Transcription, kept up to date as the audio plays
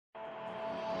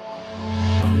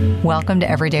Welcome to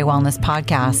Everyday Wellness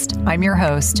Podcast. I'm your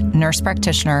host, nurse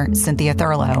practitioner Cynthia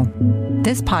Thurlow.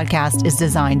 This podcast is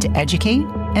designed to educate,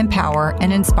 empower,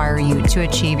 and inspire you to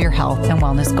achieve your health and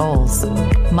wellness goals.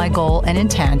 My goal and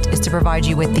intent is to provide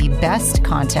you with the best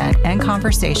content and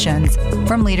conversations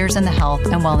from leaders in the health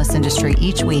and wellness industry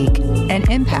each week and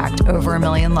impact over 1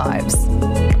 million lives.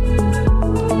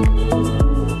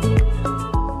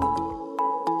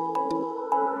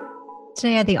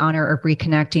 Today, I had the honor of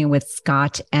reconnecting with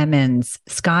Scott Emmons.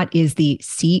 Scott is the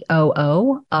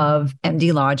COO of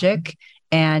MD Logic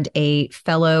and a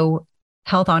fellow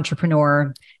health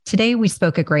entrepreneur. Today, we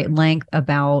spoke at great length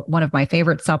about one of my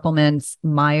favorite supplements,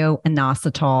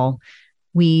 Myo-Inositol.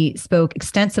 We spoke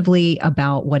extensively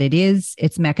about what it is,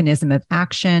 its mechanism of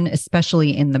action,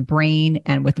 especially in the brain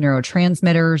and with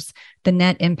neurotransmitters, the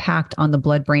net impact on the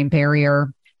blood-brain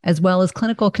barrier, as well as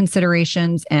clinical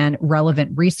considerations and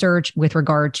relevant research with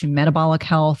regard to metabolic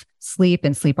health, sleep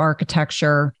and sleep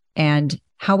architecture, and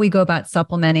how we go about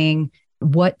supplementing,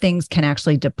 what things can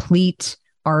actually deplete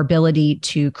our ability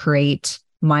to create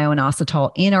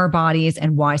myo-inositol in our bodies,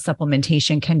 and why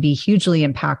supplementation can be hugely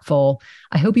impactful.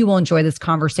 I hope you will enjoy this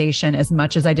conversation as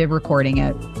much as I did recording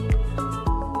it.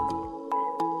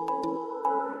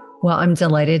 Well, I'm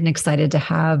delighted and excited to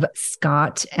have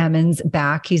Scott Emmons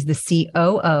back. He's the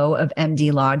COO of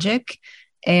MD Logic.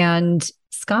 And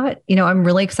Scott, I'm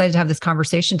really excited to have this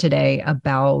conversation today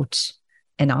about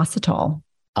inositol.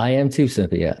 I am too,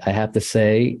 Cynthia. I have to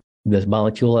say, this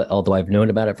molecule, although I've known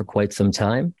about it for quite some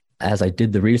time, as I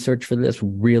did the research for this,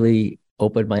 really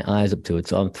opened my eyes up to it.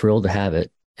 So I'm thrilled to have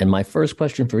it. And my first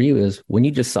question for you is, when you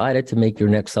decided to make your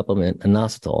next supplement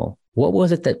inositol, what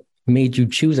was it that made you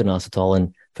choose inositol?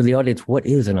 And for the audience, what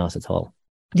is inositol?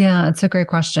 Yeah, it's a great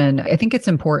question. I think it's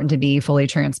important to be fully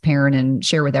transparent and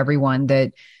share with everyone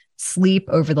that sleep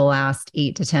over the last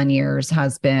 8 to 10 years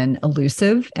has been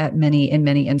elusive in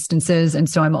many instances. And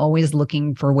so I'm always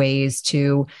looking for ways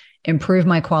to improve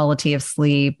my quality of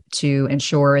sleep, to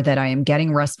ensure that I am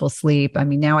getting restful sleep. I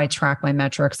mean, now I track my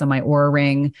metrics on my Oura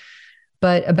Ring.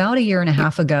 But about 1.5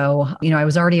 years ago, I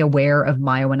was already aware of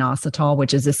myo-inositol,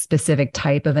 which is a specific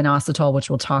type of inositol, which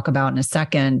we'll talk about in a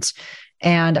second.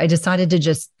 And I decided to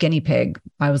just guinea pig.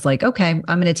 I was like, okay,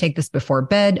 I'm going to take this before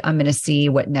bed. I'm going to see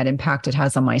what net impact it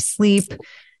has on my sleep.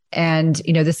 And,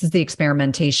 this is the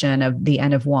experimentation of the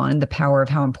N of 1, the power of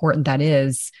how important that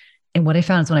is. And what I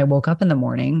found is when I woke up in the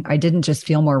morning, I didn't just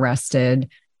feel more rested.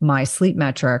 My sleep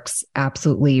metrics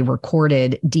absolutely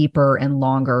recorded deeper and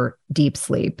longer deep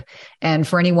sleep. And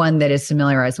for anyone that is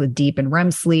familiarized with deep and REM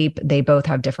sleep, they both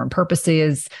have different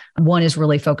purposes. One is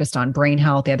really focused on brain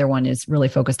health. The other one is really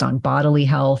focused on bodily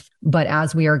health. But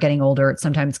as we are getting older, it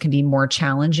sometimes can be more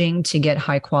challenging to get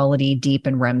high quality deep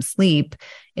and REM sleep.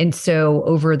 And so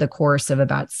over the course of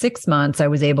about 6 months, I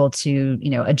was able to,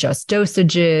 adjust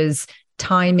dosages,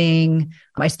 timing.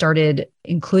 I started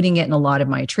including it in a lot of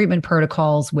my treatment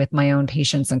protocols with my own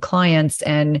patients and clients.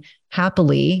 And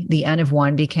happily, the N of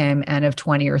 1 became N of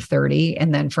 20 or 30.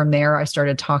 And then from there, I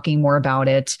started talking more about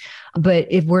it. But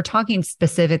if we're talking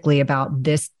specifically about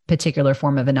this particular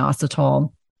form of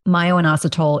inositol,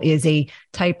 myo-inositol is a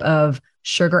type of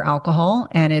sugar alcohol,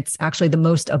 and it's actually the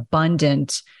most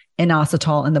abundant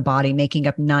inositol in the body, making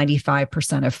up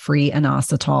 95% of free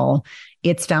inositol.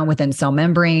 It's found within cell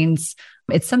membranes.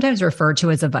 It's sometimes referred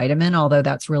to as a vitamin, although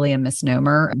that's really a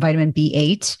misnomer. Vitamin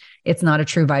B8, it's not a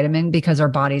true vitamin because our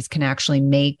bodies can actually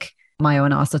make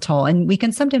myo-inositol. And we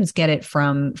can sometimes get it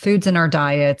from foods in our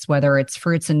diets, whether it's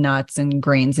fruits and nuts and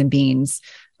grains and beans.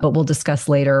 But we'll discuss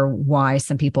later why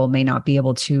some people may not be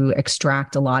able to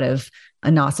extract a lot of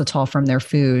inositol from their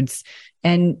foods.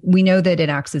 And we know that it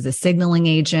acts as a signaling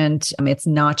agent. It's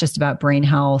not just about brain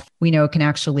health. We know it can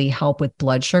actually help with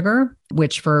blood sugar,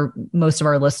 which for most of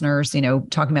our listeners,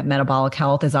 talking about metabolic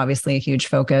health is obviously a huge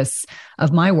focus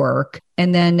of my work.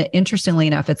 And then interestingly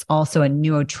enough, it's also a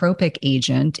nootropic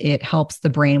agent. It helps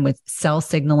the brain with cell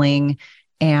signaling.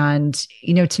 And,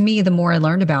 to me, the more I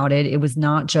learned about it, it was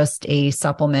not just a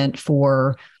supplement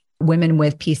for women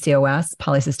with PCOS,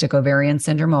 polycystic ovarian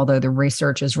syndrome, although the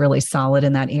research is really solid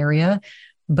in that area.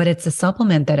 But it's a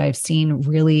supplement that I've seen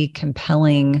really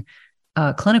compelling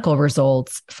clinical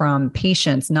results from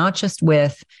patients, not just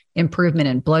with improvement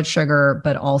in blood sugar,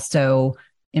 but also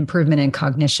improvement in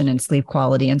cognition and sleep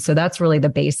quality. And so that's really the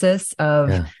basis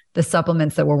of the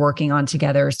supplements that we're working on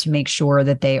together, is to make sure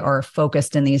that they are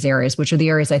focused in these areas, which are the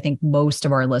areas I think most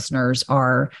of our listeners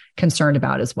are concerned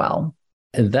about as well.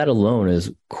 And that alone is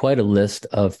quite a list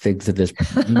of things that this,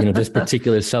 this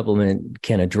particular supplement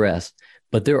can address.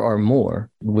 But there are more,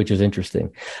 which is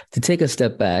interesting. To take a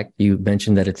step back, you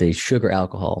mentioned that it's a sugar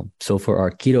alcohol. So for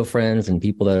our keto friends and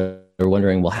people that are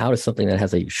wondering, well, how does something that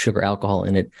has a sugar alcohol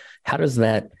in it, how does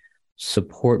that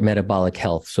support metabolic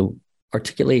health? So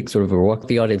articulate sort of or walk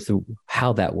the audience through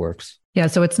how that works. Yeah,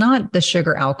 so it's not the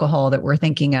sugar alcohol that we're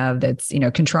thinking of that's,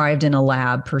 contrived in a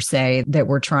lab per se, that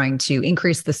we're trying to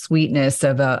increase the sweetness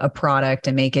of a product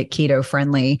and make it keto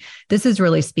friendly. This is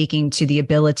really speaking to the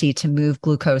ability to move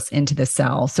glucose into the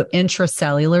cell. So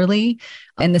intracellularly,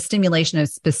 and the stimulation of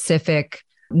specific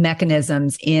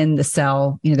mechanisms in the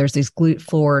cell. There's these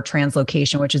GLUT4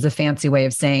 translocation, which is a fancy way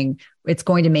of saying it's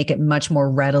going to make it much more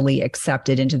readily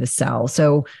accepted into the cell.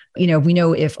 So, we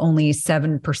know if only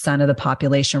 7% of the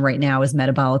population right now is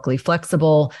metabolically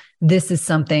flexible, this is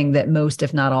something that most,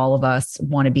 if not all of us,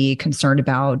 want to be concerned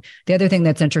about. The other thing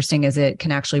that's interesting is it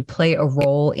can actually play a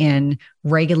role in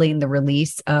regulating the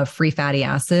release of free fatty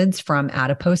acids from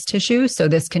adipose tissue. So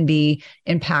this can be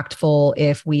impactful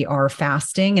if we are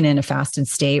fasting, and in a fasted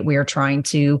state, we are trying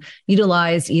to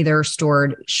utilize either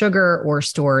stored sugar or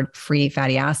stored free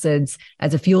fatty acids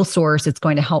as a fuel source. It's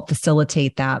going to help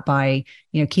facilitate that by,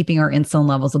 keeping our insulin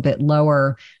levels a bit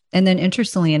lower. And then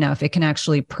interestingly enough, it can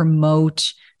actually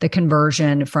promote the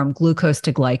conversion from glucose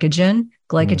to glycogen.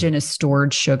 Glycogen is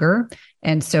stored sugar.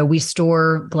 And so we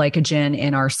store glycogen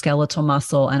in our skeletal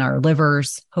muscle and our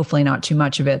livers, hopefully not too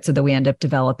much of it, so that we end up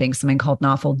developing something called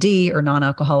NAFLD or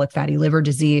non-alcoholic fatty liver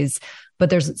disease. But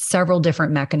there's several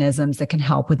different mechanisms that can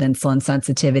help with insulin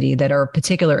sensitivity that are of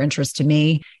particular interest to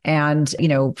me. And,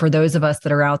 for those of us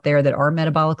that are out there that are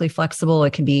metabolically flexible,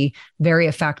 it can be very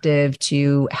effective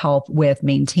to help with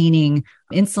maintaining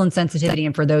insulin sensitivity.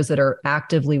 And for those that are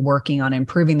actively working on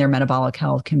improving their metabolic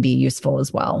health, can be useful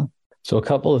as well. So a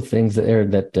couple of things there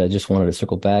that I just wanted to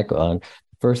circle back on.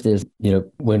 First is,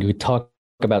 when we talk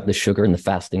about the sugar and the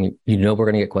fasting, we're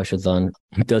going to get questions on,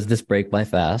 does this break my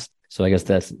fast? So I guess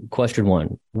that's question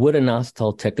one. Would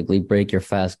inositol technically break your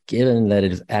fast, given that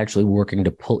it is actually working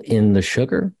to pull in the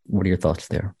sugar? What are your thoughts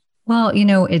there? Well,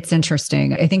 it's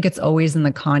interesting. I think it's always in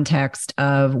the context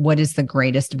of what is the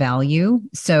greatest value.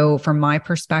 So from my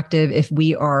perspective, if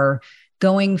we are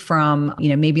going from,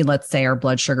 maybe let's say our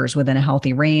blood sugar is within a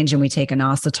healthy range and we take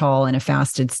inositol in a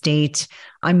fasted state,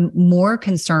 I'm more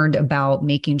concerned about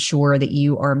making sure that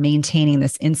you are maintaining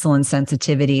this insulin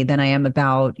sensitivity than I am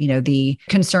about, the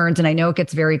concerns. And I know it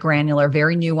gets very granular,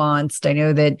 very nuanced. I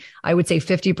know that I would say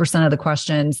 50% of the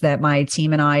questions that my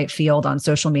team and I field on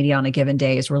social media on a given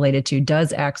day is related to,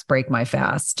 does X break my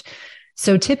fast?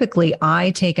 So typically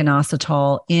I take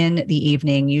inositol in the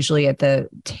evening, usually at the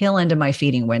tail end of my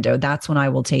feeding window. That's when I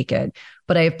will take it.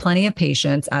 But I have plenty of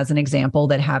patients, as an example,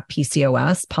 that have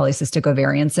PCOS, polycystic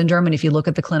ovarian syndrome. And if you look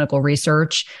at the clinical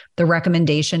research, the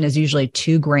recommendation is usually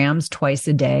 2 grams twice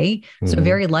a day. So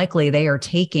very likely they are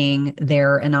taking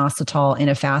their inositol in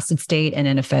a fasted state and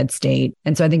in a fed state.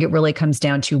 And so I think it really comes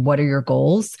down to, what are your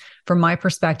goals? From my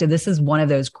perspective, this is one of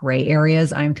those gray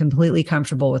areas. I'm completely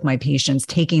comfortable with my patients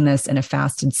taking this in a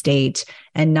fasted state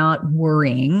and not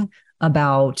worrying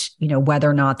about, whether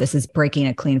or not this is breaking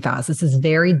a clean fast. This is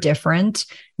very different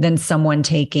than someone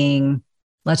taking,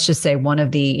 let's just say, one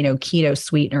of the, keto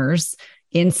sweeteners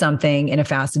in something in a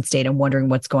fasted state and wondering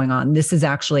what's going on. This is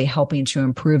actually helping to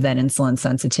improve that insulin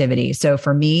sensitivity. So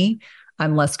for me,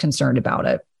 I'm less concerned about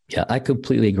it. Yeah, I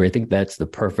completely agree. I think that's the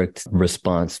perfect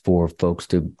response for folks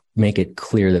to make it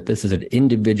clear that this is an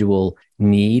individual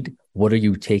need. What are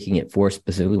you taking it for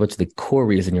specifically? What's the core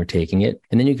reason you're taking it?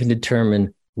 And then you can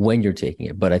determine when you're taking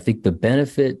it. But I think the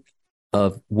benefit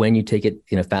of when you take it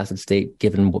in a fasted state,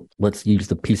 given, let's use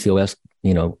the PCOS,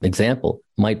 example,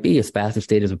 might be a fasted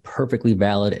state is a perfectly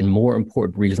valid and more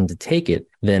important reason to take it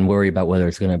than worry about whether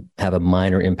it's going to have a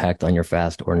minor impact on your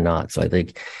fast or not. So I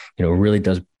think, it really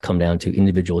does come down to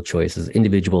individual choices,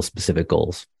 individual specific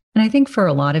goals. And I think for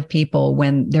a lot of people,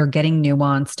 when they're getting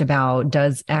nuanced about,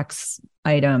 does X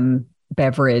item,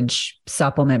 beverage,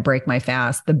 supplement break my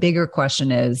fast? The bigger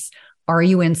question is, are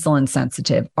you insulin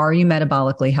sensitive? Are you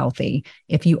metabolically healthy?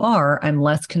 If you are, I'm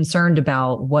less concerned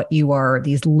about what you are,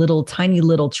 these little, tiny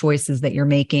little choices that you're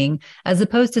making, as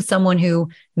opposed to someone who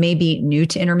may be new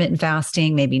to intermittent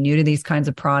fasting, maybe new to these kinds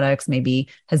of products, maybe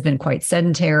has been quite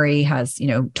sedentary, has,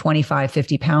 25,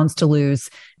 50 pounds to lose.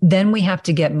 Then we have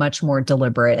to get much more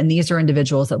deliberate. And these are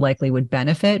individuals that likely would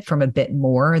benefit from a bit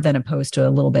more than opposed to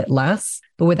a little bit less.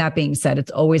 But with that being said,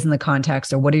 it's always in the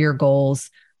context of, what are your goals?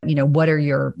 What are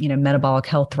your, metabolic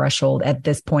health threshold at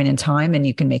this point in time? And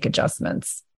you can make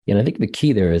adjustments. And I think the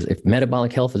key there is, if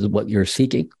metabolic health is what you're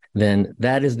seeking, then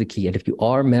that is the key. And if you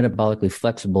are metabolically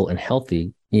flexible and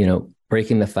healthy,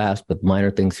 breaking the fast with minor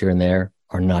things here and there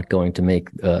are not going to make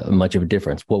much of a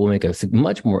difference. What will make a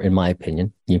much more, in my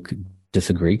opinion, you could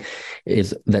disagree,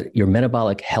 is that your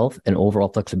metabolic health and overall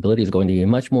flexibility is going to be a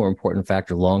much more important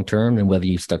factor long-term than whether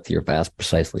you stuck to your fast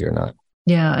precisely or not.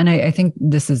 Yeah. And I think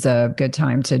this is a good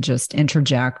time to just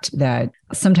interject that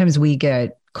sometimes we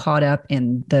get caught up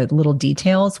in the little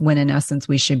details when in essence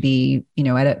we should be,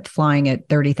 flying at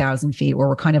 30,000 feet, where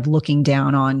we're kind of looking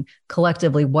down on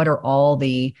collectively what are all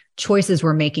the choices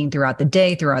we're making throughout the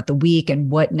day, throughout the week, and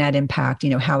what net impact,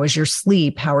 how is your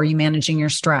sleep? How are you managing your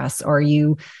stress? Are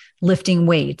you lifting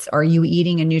weights? Are you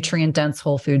eating a nutrient dense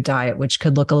whole food diet, which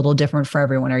could look a little different for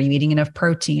everyone? Are you eating enough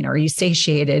protein? Are you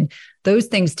satiated? Those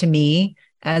things to me,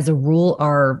 as a rule,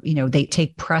 are, they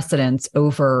take precedence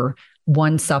over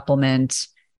one supplement.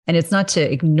 And it's not to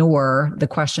ignore the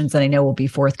questions that I know will be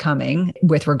forthcoming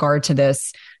with regard to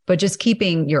this, but just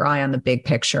keeping your eye on the big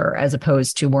picture as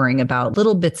opposed to worrying about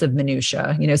little bits of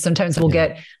minutia. Sometimes we'll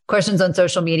get questions on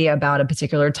social media about a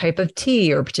particular type of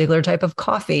tea or a particular type of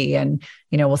coffee. And,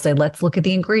 we'll say, let's look at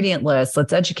the ingredient list.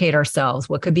 Let's educate ourselves.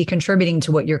 What could be contributing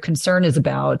to what your concern is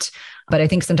about? But I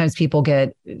think sometimes people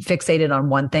get fixated on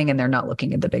one thing and they're not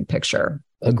looking at the big picture.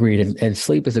 Agreed. And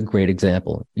sleep is a great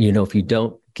example. If you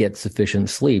don't get sufficient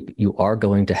sleep, you are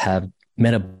going to have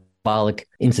metabolic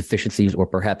insufficiencies, or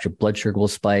perhaps your blood sugar will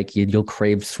spike. You'll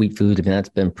crave sweet food. I mean, that's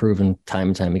been proven time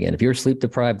and time again. If you're sleep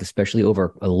deprived, especially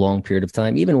over a long period of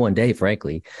time, even one day,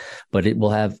 frankly, but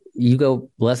you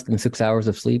go less than 6 hours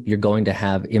of sleep, you're going to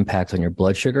have impacts on your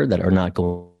blood sugar that are not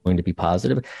going to be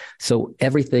positive. So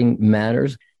everything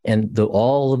matters. And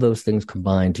all of those things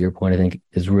combined, to your point, I think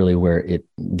is really where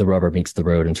the rubber meets the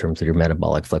road in terms of your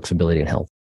metabolic flexibility and health.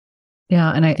 Yeah.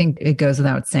 And I think it goes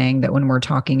without saying that when we're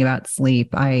talking about sleep,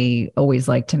 I always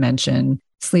like to mention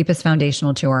sleep is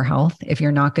foundational to our health. If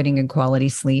you're not getting good quality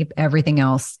sleep, everything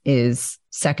else is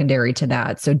secondary to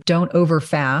that. So don't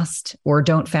overfast or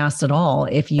don't fast at all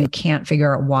if you can't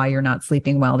figure out why you're not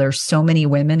sleeping well. There's so many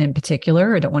women in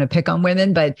particular. I don't want to pick on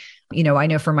women, but I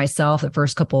know for myself, the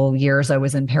first couple of years I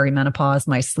was in perimenopause,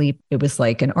 my sleep, it was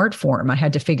like an art form. I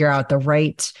had to figure out the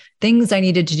right things I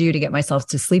needed to do to get myself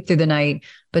to sleep through the night.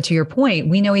 But to your point,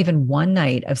 we know even one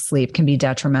night of sleep can be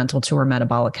detrimental to our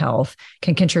metabolic health,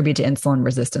 can contribute to insulin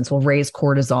resistance, will raise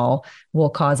cortisol, will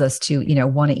cause us to,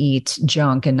 want to eat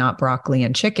junk and not broccoli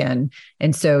and chicken.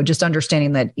 And so just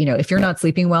understanding that, if you're not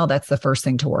sleeping well, that's the first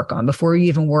thing to work on before you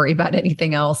even worry about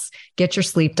anything else. Get your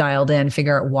sleep dialed in,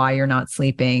 figure out why you're not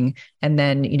sleeping, and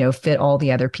then, fit all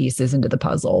the other pieces into the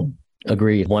puzzle.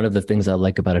 Agreed. One of the things I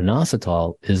like about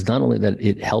inositol is not only that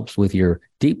it helps with your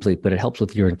deep sleep, but it helps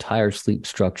with your entire sleep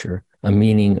structure,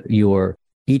 meaning your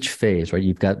each phase, right?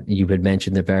 You had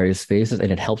mentioned the various phases,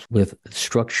 and it helps with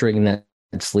structuring that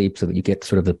sleep so that you get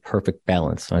sort of the perfect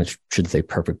balance. I shouldn't say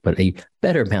perfect, but a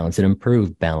better balance, an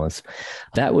improved balance.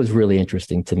 That was really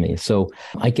interesting to me. So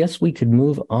I guess we could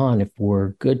move on, if we're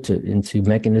good, into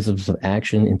mechanisms of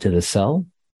action into the cell.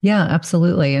 Yeah,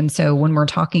 absolutely. And so when we're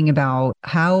talking about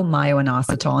how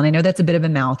myo-inositol, and I know that's a bit of a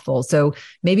mouthful, so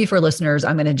maybe for listeners,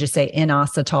 I'm going to just say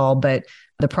inositol, but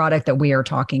the product that we are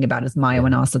talking about is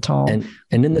myo-inositol.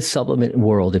 And in the supplement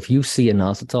world, if you see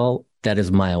inositol, that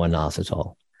is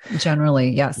myo-inositol.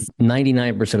 Generally, yes.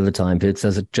 99% of the time, if it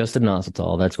says just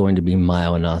inositol, that's going to be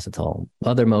myo-inositol.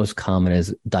 Other most common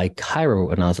is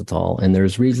dichloroinositol, and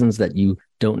there's reasons that you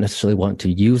don't necessarily want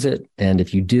to use it. And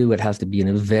if you do, it has to be in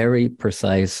a very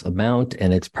precise amount,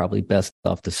 and it's probably best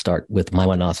off to start with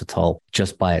myo-inositol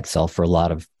just by itself for a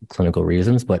lot of clinical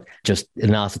reasons. But just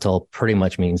inositol pretty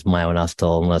much means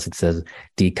myo-inositol unless it says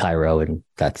dichloro, and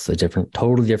that's a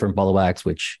totally different ball of wax,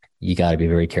 which you got to be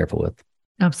very careful with.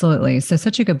 Absolutely. So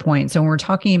such a good point. So when we're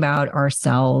talking about our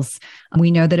cells,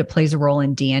 we know that it plays a role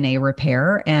in DNA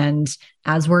repair. And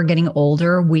as we're getting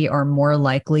older, we are more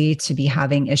likely to be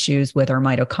having issues with our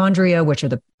mitochondria, which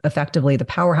are effectively the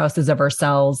powerhouses of our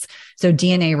cells. So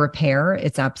DNA repair,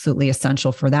 it's absolutely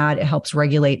essential for that. It helps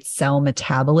regulate cell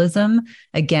metabolism.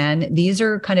 Again, these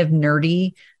are kind of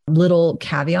nerdy little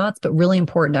caveats, but really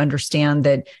important to understand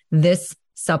that this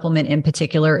supplement in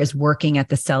particular is working at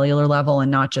the cellular level and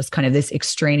not just kind of this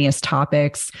extraneous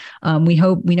topics. We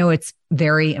know it's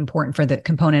very important for the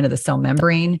component of the cell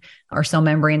membrane. Our cell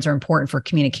membranes are important for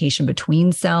communication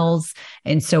between cells.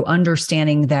 And so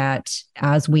understanding that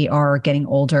as we are getting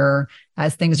older,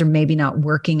 as things are maybe not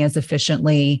working as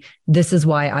efficiently, this is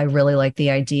why I really like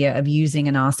the idea of using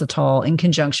inositol in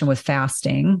conjunction with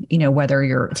fasting, whether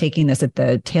you're taking this at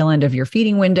the tail end of your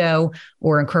feeding window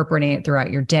or incorporating it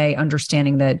throughout your day,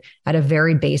 understanding that at a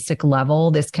very basic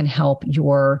level, this can help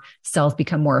your cells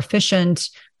become more efficient,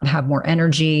 have more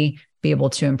energy, be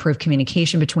able to improve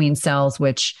communication between cells,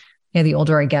 which Yeah, the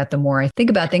older I get, the more I think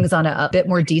about things on a bit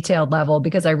more detailed level,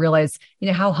 because I realize,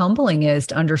 how humbling it is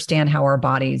to understand how our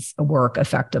bodies work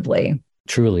effectively.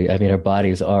 Truly. I mean, our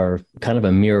bodies are kind of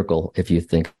a miracle if you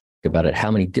think about it. How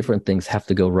many different things have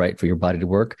to go right for your body to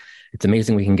work? It's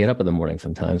amazing we can get up in the morning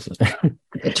sometimes.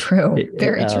 True.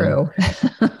 Very true.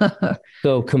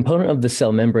 So component of the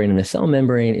cell membrane, and the cell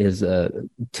membrane is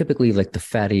typically like the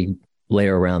fatty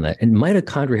layer around that. And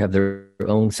mitochondria have their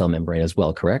own cell membrane as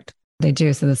well, correct? They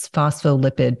do. So this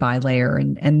phospholipid bilayer.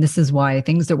 And this is why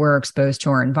things that we're exposed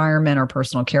to, our environment, our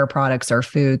personal care products, our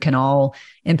food, can all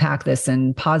impact this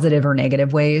in positive or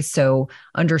negative ways. So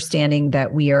understanding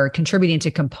that we are contributing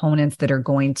to components that are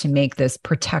going to make this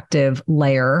protective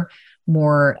layer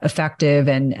more effective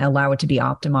and allow it to be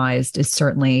optimized is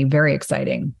certainly very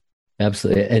exciting.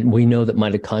 Absolutely. And we know that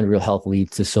mitochondrial health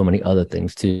leads to so many other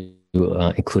things too,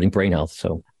 including brain health.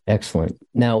 So excellent.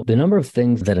 Now, the number of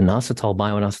things that inositol,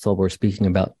 Myo-Inositol we're speaking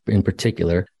about in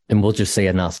particular, and we'll just say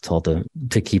inositol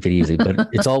to keep it easy, but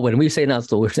it's all, when we say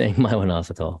inositol, we're saying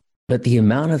Myo-Inositol. But the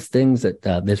amount of things that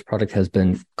this product has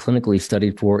been clinically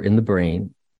studied for in the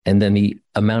brain, and then the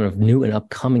amount of new and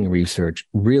upcoming research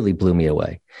really blew me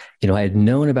away. I had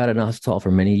known about inositol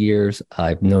for many years.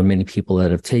 I've known many people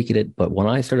that have taken it, but when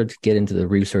I started to get into the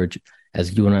research,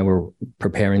 as you and I were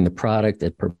preparing the product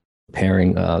and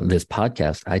preparing this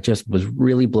podcast, I just was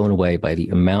really blown away by the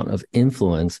amount of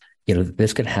influence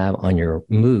this could have on your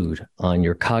mood, on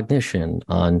your cognition,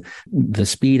 on the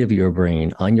speed of your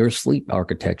brain, on your sleep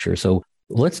architecture. So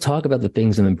let's talk about the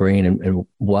things in the brain and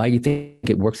why you think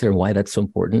it works there and why that's so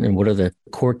important, and what are the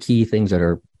core key things that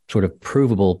are sort of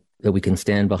provable that we can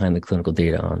stand behind the clinical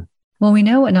data on. Well, we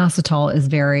know inositol is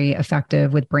very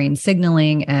effective with brain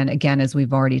signaling. And again, as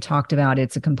we've already talked about,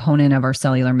 it's a component of our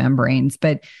cellular membranes.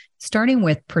 But starting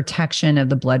with protection of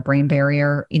the blood-brain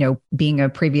barrier, being a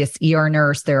previous ER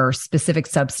nurse, there are specific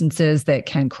substances that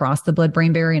can cross the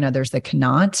blood-brain barrier and others that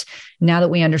cannot. Now that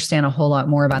we understand a whole lot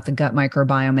more about the gut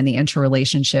microbiome and the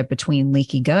interrelationship between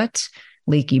leaky gut,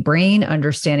 leaky brain,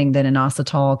 understanding that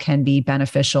inositol can be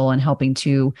beneficial in helping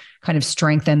to kind of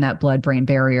strengthen that blood-brain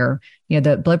barrier.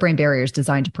 The blood-brain barrier is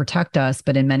designed to protect us,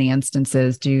 but in many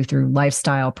instances, due through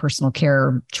lifestyle, personal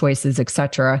care choices, et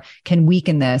cetera, can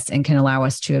weaken this and can allow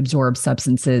us to absorb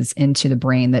substances into the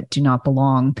brain that do not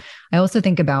belong. I also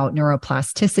think about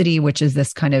neuroplasticity, which is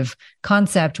this kind of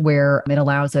concept where it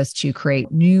allows us to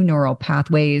create new neural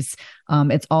pathways.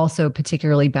 It's also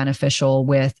particularly beneficial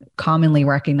with commonly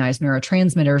recognized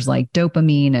neurotransmitters like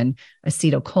dopamine and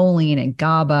acetylcholine and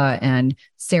GABA and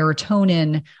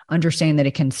serotonin, understanding that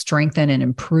it can strengthen and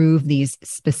improve these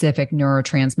specific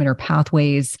neurotransmitter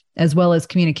pathways, as well as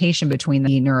communication between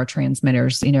the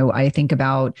neurotransmitters. I think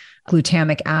about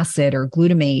glutamic acid or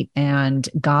glutamate and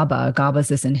GABA. GABA is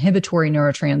this inhibitory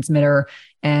neurotransmitter,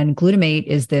 and glutamate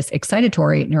is this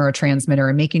excitatory neurotransmitter,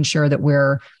 and making sure that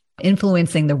we're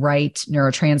influencing the right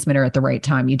neurotransmitter at the right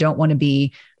time. You don't want to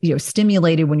be,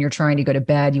 stimulated when you're trying to go to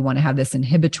bed. You want to have this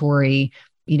inhibitory,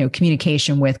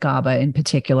 communication with GABA in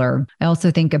particular. I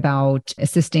also think about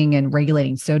assisting in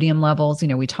regulating sodium levels.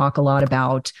 We talk a lot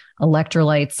about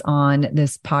electrolytes on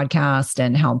this podcast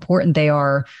and how important they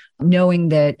are. Knowing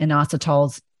that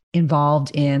inositol's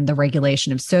involved in the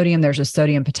regulation of sodium. There's a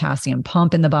sodium potassium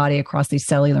pump in the body across these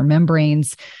cellular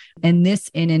membranes. And this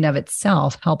in and of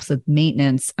itself helps with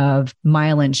maintenance of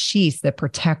myelin sheaths that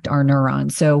protect our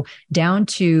neurons. So down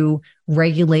to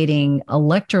regulating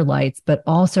electrolytes, but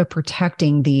also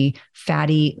protecting the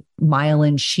fatty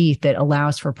myelin sheath that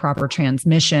allows for proper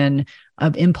transmission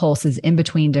of impulses in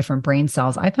between different brain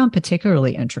cells, I found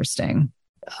particularly interesting.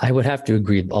 I would have to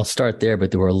agree. I'll start there,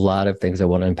 but there were a lot of things I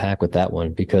want to unpack with that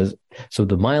one so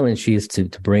the myelin sheaths, to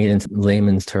bring it into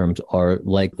layman's terms, are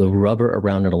like the rubber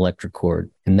around an electric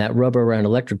cord. And that rubber around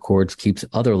electric cords keeps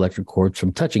other electric cords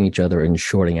from touching each other and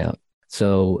shorting out.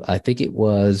 So I think it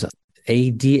was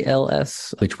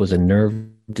ADLS, which was a nerve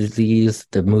disease,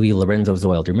 the movie Lorenzo's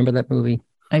Oil. Do you remember that movie?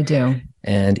 I do.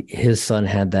 And his son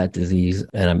had that disease,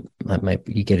 and I might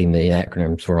be getting the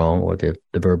acronyms wrong or the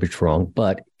verbiage wrong,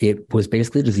 but it was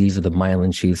basically a disease of the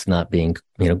myelin sheaths not being,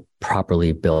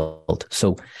 properly built.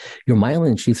 So your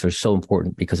myelin sheaths are so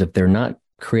important because if they're not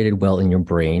created well in your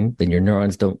brain, then your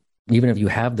neurons don't, even if you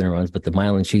have the neurons, but the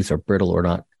myelin sheaths are brittle or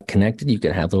not connected, you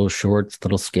can have little shorts,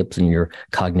 little skips, and your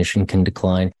cognition can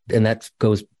decline. And that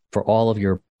goes for all of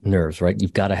your nerves, right?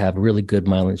 You've got to have really good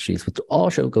myelin sheaths, which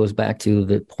also goes back to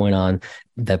the point on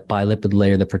that bilipid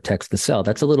layer that protects the cell.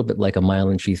 That's a little bit like a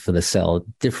myelin sheath for the cell,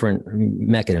 different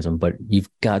mechanism, but you've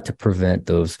got to prevent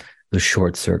those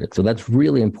short circuits. So that's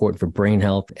really important for brain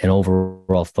health and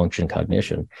overall function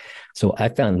cognition. So I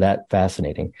found that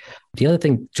fascinating. The other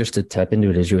thing, just to tap into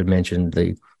it, as you had mentioned,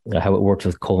 the how it works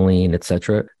with choline, et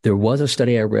cetera. There was a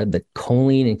study I read that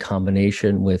choline in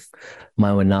combination with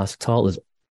myo-inositol is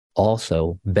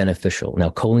also beneficial. Now,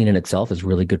 choline in itself is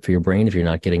really good for your brain if you're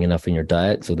not getting enough in your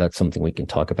diet. So that's something we can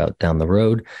talk about down the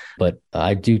road. But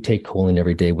I do take choline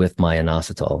every day with my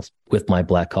inositol, with my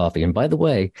black coffee. And by the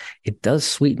way, it does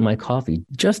sweeten my coffee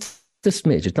just a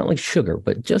smidge. It's not like sugar,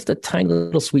 but just a tiny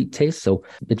little sweet taste. So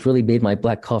it's really made my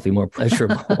black coffee more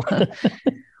pleasurable.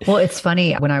 Well, it's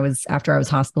funny. After I was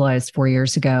hospitalized 4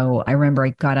 years ago, I remember I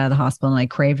got out of the hospital and I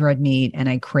craved red meat and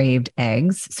I craved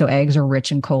eggs. So eggs are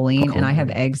rich in choline, and I have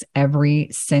eggs every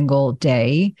single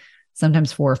day,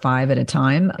 sometimes 4 or 5 at a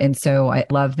time. And so I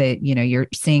love that, you're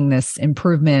seeing this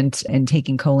improvement and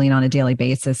taking choline on a daily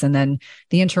basis. And then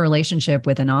the interrelationship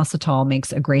with inositol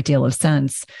makes a great deal of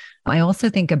sense. I also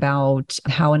think about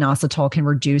how inositol can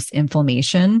reduce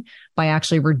inflammation by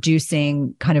actually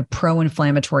reducing kind of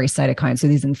pro-inflammatory cytokines. So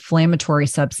these inflammatory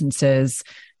substances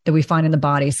that we find in the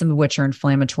body, some of which are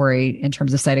inflammatory in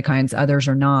terms of cytokines, others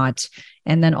are not,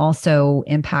 and then also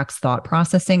impacts thought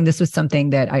processing. This was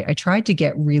something that I tried to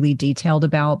get really detailed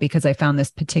about because I found this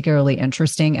particularly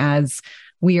interesting as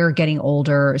we are getting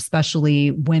older, especially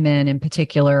women in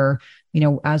particular.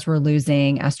 As we're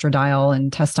losing estradiol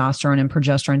and testosterone and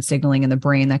progesterone signaling in the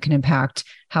brain, that can impact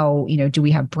how, do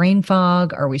we have brain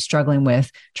fog? Are we struggling with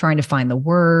trying to find the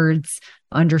words?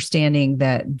 Understanding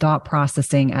that thought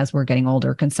processing as we're getting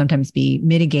older can sometimes be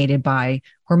mitigated by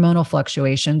hormonal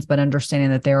fluctuations, but understanding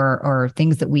that there are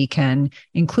things that we can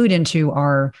include into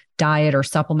our diet or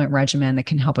supplement regimen that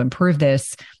can help improve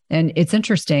this. And it's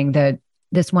interesting that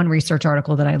this one research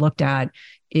article that I looked at,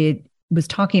 it was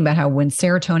talking about how when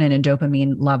serotonin and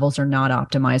dopamine levels are not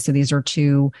optimized, so these are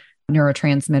two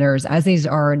neurotransmitters, as these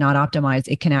are not optimized,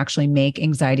 it can actually make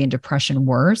anxiety and depression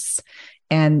worse.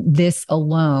 And this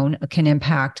alone can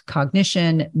impact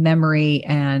cognition, memory,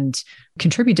 and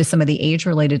contribute to some of the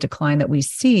age-related decline that we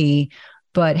see,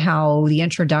 but how the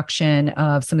introduction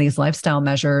of some of these lifestyle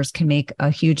measures can make a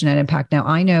huge net impact. Now,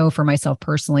 I know for myself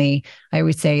personally, I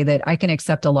always say that I can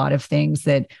accept a lot of things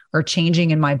that are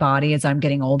changing in my body as I'm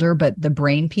getting older, but the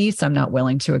brain piece, I'm not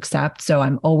willing to accept. So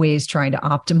I'm always trying to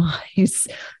optimize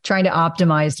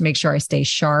to make sure I stay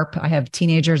sharp. I have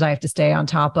teenagers I have to stay on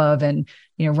top of, and,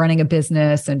 running a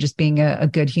business and just being a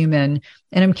good human.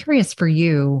 And I'm curious for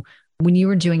you, when you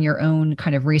were doing your own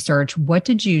kind of research, what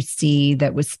did you see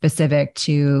that was specific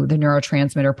to the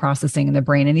neurotransmitter processing in the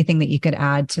brain? Anything that you could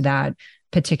add to that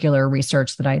particular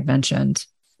research that I had mentioned?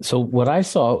 So what I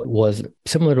saw was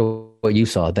similar to what you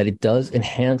saw, that it does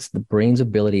enhance the brain's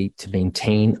ability to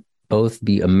maintain both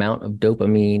the amount of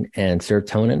dopamine and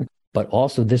serotonin, but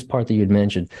also this part that you had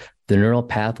mentioned, the neural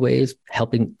pathways,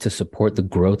 helping to support the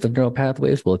growth of neural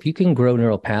pathways. Well, if you can grow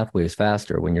neural pathways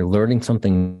faster when you're learning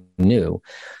something new,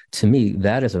 to me,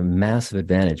 that is a massive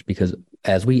advantage, because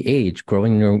as we age,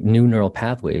 growing new neural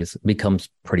pathways becomes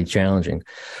pretty challenging.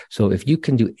 So if you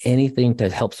can do anything to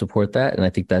help support that, and I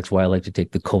think that's why I like to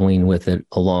take the choline with it,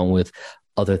 along with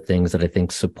other things that I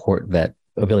think support that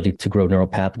ability to grow neural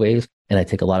pathways. And I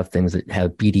take a lot of things that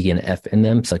have BDNF in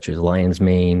them, such as lion's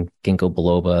mane, ginkgo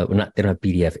biloba. They don't have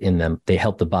BDF in them. They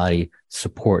help the body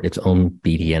support its own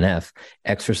BDNF.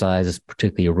 Exercise,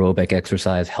 particularly aerobic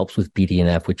exercise, helps with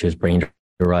BDNF, which is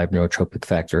brain-derived neurotrophic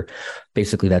factor.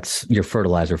 Basically, that's your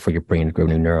fertilizer for your brain to grow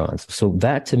new neurons. So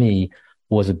that, to me,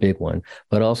 was a big one.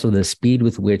 But also the speed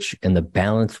with which and the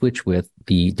balance with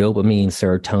the dopamine,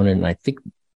 serotonin, and I think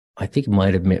it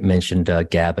might have mentioned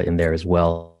GABA in there as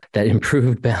well. That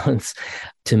improved balance,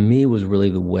 to me, was really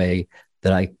the way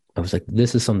that I was like,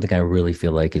 this is something I really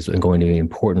feel like is going to be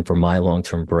important for my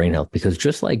long-term brain health. Because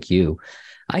just like you,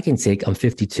 I'm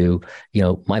 52,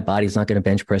 my body's not going to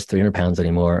bench press 300 pounds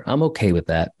anymore. I'm okay with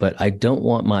that. But I don't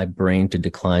want my brain to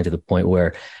decline to the point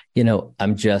where,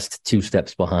 I'm just 2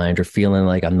 steps behind or feeling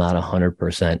like I'm not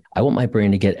 100%. I want my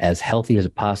brain to get as healthy as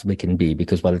it possibly can be,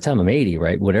 because by the time I'm 80,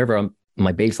 right, whatever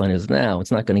my baseline is now,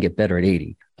 it's not going to get better at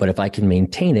 80. But if I can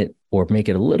maintain it or make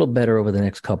it a little better over the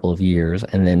next couple of years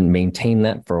and then maintain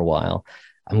that for a while,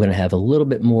 I'm going to have a little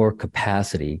bit more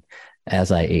capacity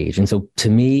as I age. And so to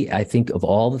me, I think of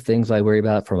all the things I worry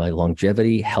about from a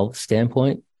longevity health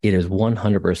standpoint, it is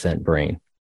 100% brain.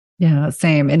 Yeah,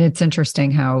 same. And it's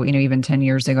interesting how, even 10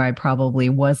 years ago, I probably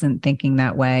wasn't thinking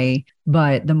that way.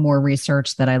 But the more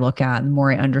research that I look at, the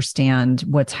more I understand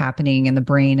what's happening in the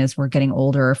brain as we're getting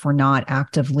older, if we're not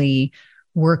actively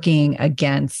working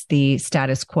against the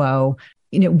status quo.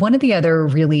 One of the other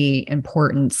really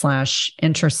important /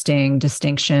 interesting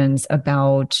distinctions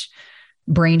about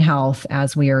brain health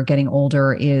as we are getting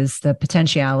older is the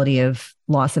potentiality of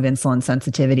loss of insulin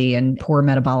sensitivity and poor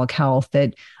metabolic health,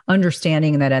 that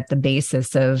understanding that at the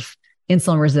basis of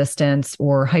insulin resistance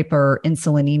or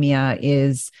hyperinsulinemia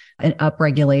is an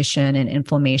upregulation and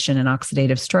inflammation and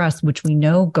oxidative stress, which we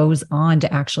know goes on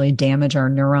to actually damage our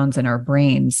neurons in our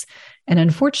brains. And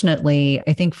unfortunately,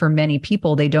 I think for many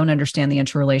people, they don't understand the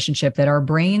interrelationship that our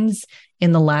brains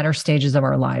in the latter stages of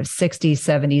our lives, 60s,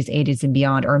 70s, 80s, and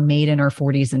beyond, are made in our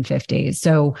 40s and 50s.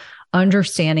 So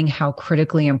understanding how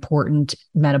critically important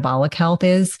metabolic health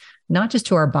is, not just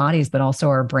to our bodies, but also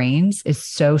our brains, is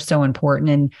so, so important.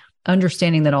 And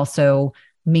understanding that also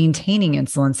maintaining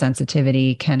insulin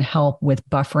sensitivity can help with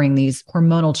buffering these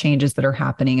hormonal changes that are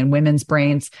happening in women's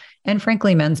brains and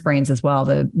frankly, men's brains as well.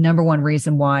 The number one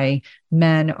reason why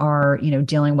men are,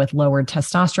 dealing with lowered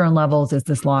testosterone levels is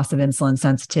this loss of insulin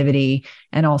sensitivity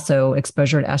and also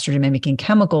exposure to estrogen mimicking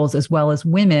chemicals, as well as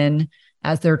women.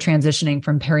 As they're transitioning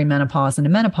from perimenopause into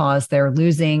menopause, they're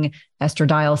losing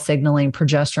estradiol signaling,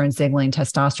 progesterone signaling,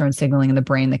 testosterone signaling in the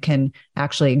brain that can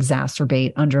actually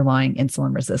exacerbate underlying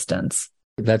insulin resistance.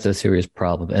 That's a serious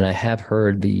problem. And I have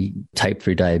heard the type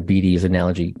 3 diabetes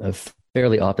analogy of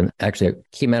fairly often. Actually, I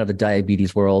came out of the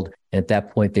diabetes world. And at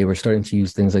that point, they were starting to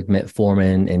use things like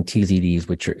metformin and TZDs,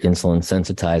 which are insulin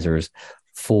sensitizers,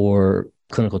 for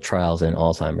clinical trials in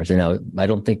Alzheimer's. And now I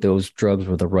don't think those drugs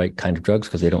were the right kind of drugs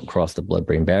because they don't cross the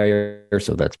blood-brain barrier.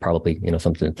 So that's probably,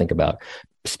 something to think about.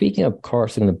 Speaking of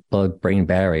crossing the blood-brain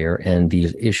barrier and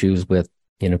these issues with,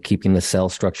 keeping the cell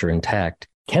structure intact,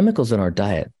 chemicals in our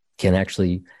diet can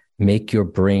actually make your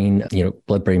brain,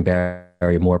 blood-brain barrier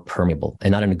more permeable,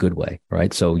 and not in a good way,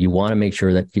 right? So you want to make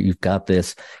sure that you've got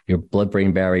your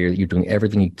blood-brain barrier, you're doing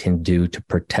everything you can do to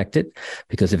protect it,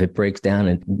 because if it breaks down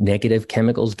and negative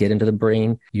chemicals get into the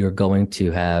brain, you're going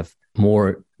to have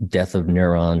more death of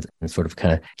neurons and sort of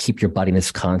kind of keep your body in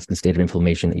this constant state of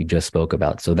inflammation that you just spoke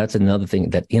about. So that's another thing,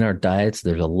 that in our diets,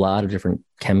 there's a lot of different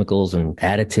chemicals and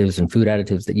additives and food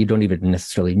additives that you don't even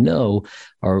necessarily know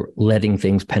are letting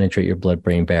things penetrate your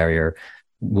blood-brain barrier,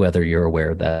 whether you're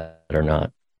aware of that or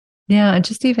not. Yeah. And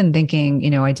just even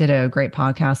thinking, I did a great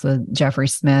podcast with Jeffrey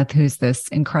Smith, who's this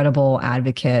incredible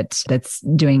advocate that's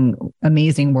doing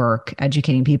amazing work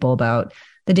educating people about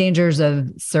the dangers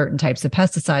of certain types of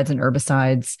pesticides and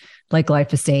herbicides like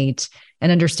glyphosate,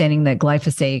 and understanding that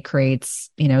glyphosate creates,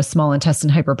 small intestine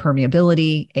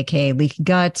hyperpermeability, aka leaky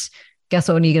gut. Guess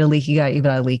what? When you get a leaky gut, you've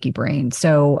got a leaky brain.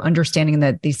 So understanding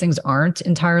that these things aren't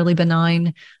entirely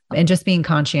benign, and just being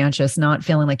conscientious, not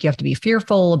feeling like you have to be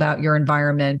fearful about your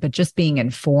environment, but just being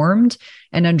informed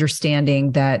and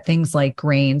understanding that things like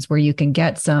grains, where you can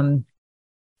get some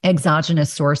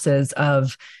exogenous sources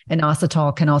of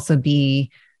inositol, can also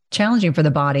be challenging for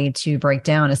the body to break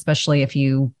down, especially if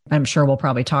I'm sure we'll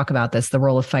probably talk about this, the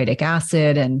role of phytic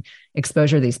acid and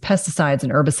exposure to these pesticides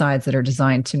and herbicides that are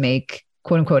designed to make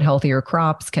quote unquote healthier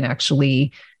crops can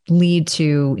actually lead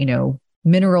to,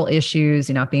 mineral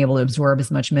issues, not being able to absorb as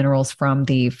much minerals from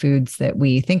the foods that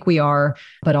we think we are,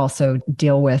 but also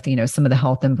deal with, some of the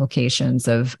health implications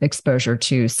of exposure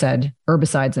to said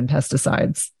herbicides and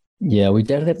pesticides. Yeah, we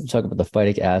definitely have to talk about the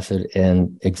phytic acid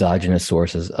and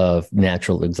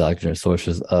natural exogenous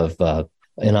sources of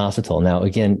inositol. Now,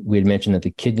 again, we had mentioned that the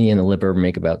kidney and the liver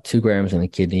make about 2 grams in the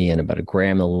kidney and about 1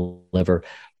 gram in the liver.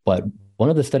 But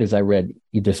one of the studies I read,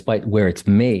 despite where it's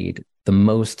made, the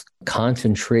most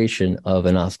concentration of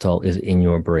inositol is in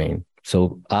your brain.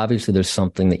 So obviously there's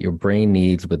something that your brain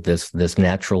needs with this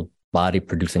natural body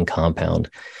producing compound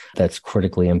that's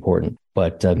critically important.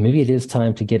 But maybe it is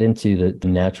time to get into the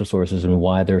natural sources and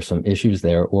why there are some issues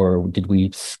there, or did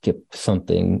we skip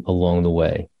something along the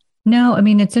way? No, I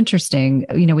mean, it's interesting.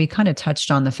 We kind of touched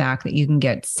on the fact that you can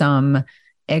get some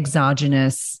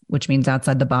exogenous, which means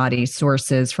outside the body,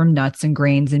 sources from nuts and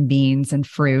grains and beans and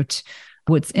fruit.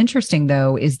 What's interesting,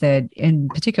 though, is that in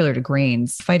particular to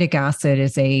grains, phytic acid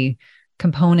is a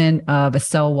component of a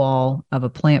cell wall of a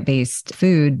plant-based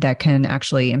food that can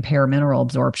actually impair mineral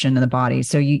absorption in the body.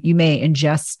 So you may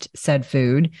ingest said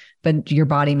food, but your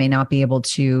body may not be able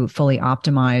to fully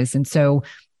optimize. And so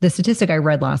the statistic I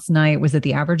read last night was that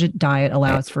the average diet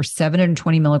allows for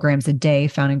 720 milligrams a day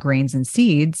found in grains and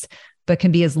seeds, but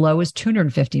can be as low as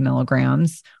 250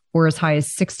 milligrams or as high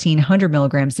as 1,600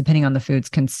 milligrams, depending on the foods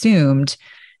consumed.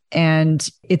 And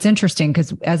it's interesting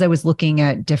because as I was looking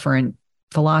at different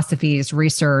philosophies,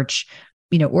 research,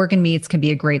 organ meats can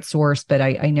be a great source, but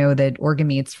I know that organ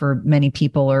meats for many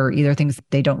people are either things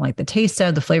they don't like the taste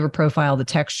of, the flavor profile, the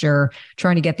texture,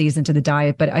 trying to get these into the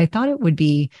diet. But I thought it would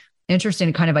be interesting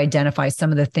to kind of identify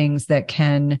some of the things that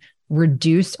can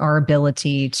reduce our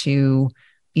ability to,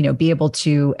 be able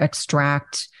to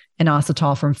extract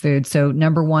Myo-Inositol from food. So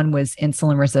number one was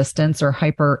insulin resistance or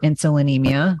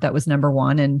hyperinsulinemia. That was number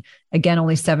one. And again,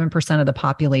 only 7% of the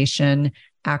population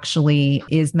actually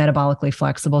is metabolically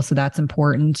flexible. So that's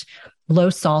important. Low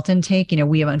salt intake.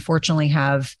 We have unfortunately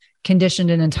have conditioned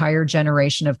an entire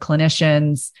generation of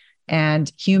clinicians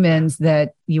and humans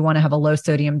that you want to have a low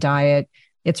sodium diet.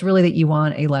 It's really that you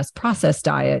want a less processed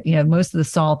diet. Most of the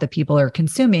salt that people are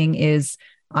consuming is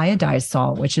iodized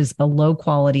salt, which is a low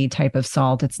quality type of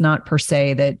salt. It's not per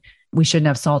se that we shouldn't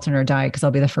have salt in our diet, because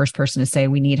I'll be the first person to say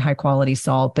we need high quality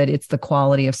salt, but it's the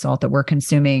quality of salt that we're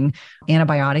consuming.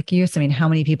 Antibiotic use. How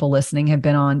many people listening have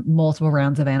been on multiple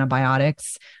rounds of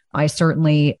antibiotics? I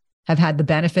certainly have had the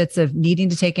benefits of needing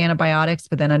to take antibiotics,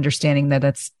 but then understanding that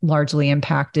that's largely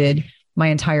impacted my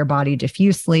entire body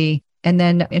diffusely. And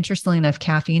then interestingly enough,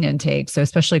 caffeine intake, so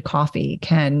especially coffee,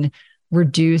 can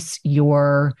reduce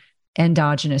your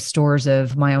endogenous stores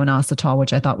of Myo-Inositol,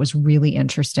 which I thought was really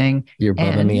interesting. You're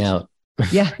bumming me out.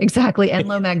 Yeah, exactly. And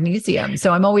low magnesium.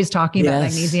 So I'm always talking about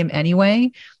magnesium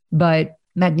anyway, but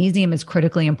magnesium is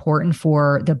critically important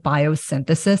for the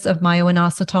biosynthesis of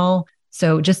Myo-Inositol.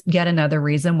 So just yet another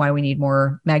reason why we need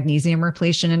more magnesium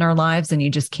repletion in our lives. And you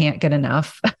just can't get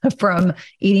enough from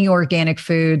eating organic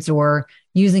foods or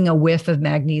using a whiff of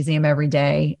magnesium every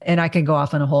day. And I could go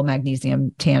off on a whole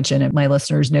magnesium tangent, and my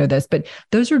listeners know this, but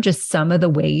those are just some of the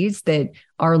ways that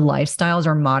our lifestyles,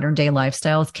 our modern day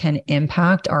lifestyles, can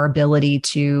impact our ability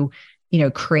to,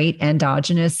 create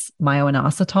endogenous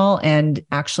Myo-Inositol and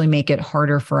actually make it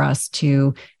harder for us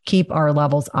to keep our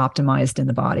levels optimized in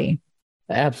the body.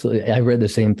 Absolutely. I read the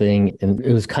same thing, and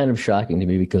it was kind of shocking to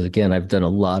me because, again, I've done a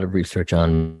lot of research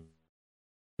on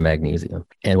magnesium.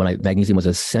 And when magnesium was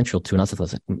essential to inositol, I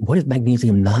was like, what is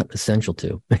magnesium not essential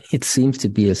to? It seems to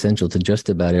be essential to just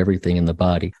about everything in the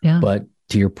body. Yeah. But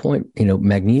to your point,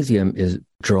 magnesium is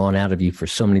drawn out of you for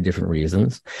so many different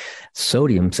reasons.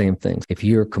 Sodium, same thing. If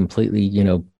you're completely,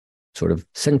 sort of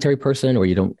sedentary person, or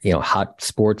you don't, hot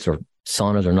sports or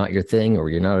saunas are not your thing, or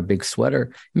you're not a big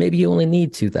sweater, maybe you only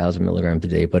need 2,000 milligrams a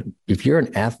day. But if you're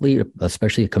an athlete,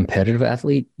 especially a competitive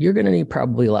athlete, you're going to need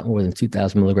probably a lot more than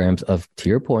 2,000 milligrams of, to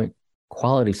your point,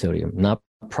 quality sodium, not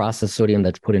processed sodium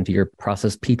that's put into your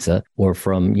processed pizza or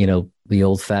from, the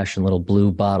old fashioned little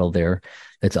blue bottle there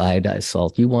that's iodized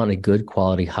salt. You want a good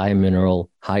quality, high mineral,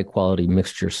 high quality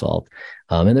mixture salt.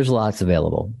 And there's lots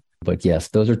available. But yes,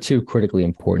 those are two critically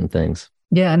important things.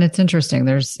 Yeah. And it's interesting.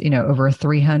 There's, over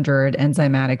 300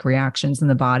 enzymatic reactions in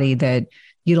the body that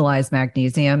utilize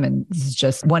magnesium. And this is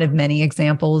just one of many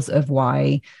examples of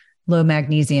why low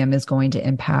magnesium is going to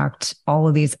impact all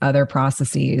of these other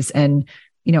processes. And,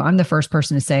 I'm the first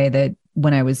person to say that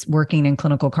when I was working in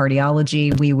clinical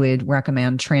cardiology, we would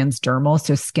recommend transdermal,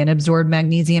 so skin absorbed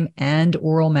magnesium and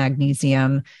oral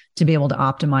magnesium to be able to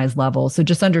optimize levels. So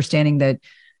just understanding that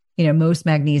most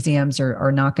magnesiums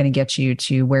are not going to get you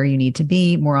to where you need to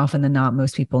be. More often than not,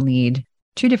 most people need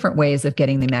two different ways of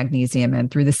getting the magnesium in,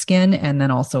 through the skin and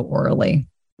then also orally.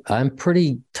 I'm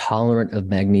pretty tolerant of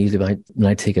magnesium.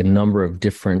 I take a number of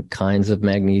different kinds of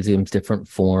magnesiums, different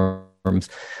forms.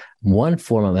 One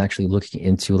form I'm actually looking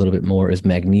into a little bit more is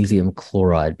magnesium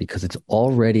chloride, because it's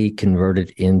already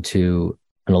converted into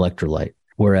an electrolyte.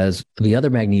 Whereas the other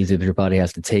magnesium, your body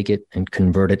has to take it and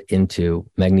convert it into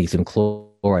magnesium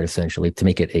chloride, essentially, to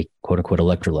make it a quote unquote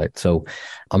electrolyte. So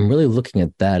I'm really looking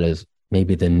at that as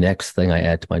maybe the next thing I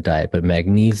add to my diet. But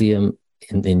magnesium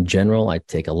in general, I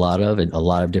take a lot of, in a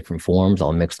lot of different forms.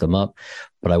 I'll mix them up.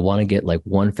 But I want to get like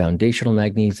one foundational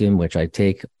magnesium, which I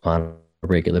take on a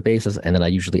regular basis. And then I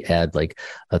usually add like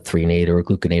a threonate or a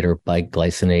gluconate or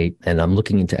biglycinate. And I'm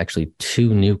looking into actually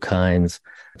two new kinds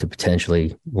to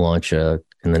potentially launch in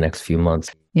the next few months.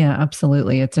 Yeah,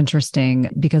 absolutely. It's interesting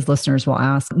because listeners will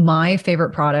ask. My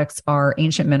favorite products are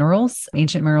Ancient Minerals.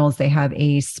 Ancient Minerals, they have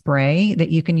a spray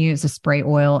that you can use, a spray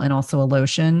oil, and also a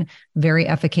lotion. Very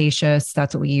efficacious.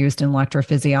 That's what we used in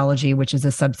electrophysiology, which is a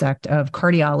subsect of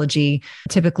cardiology.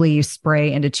 Typically, you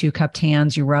spray into 2-cupped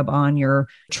hands. You rub on your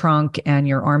trunk and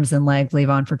your arms and legs, leave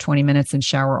on for 20 minutes and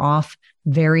shower off.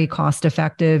 Very cost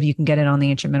effective. You can get it on the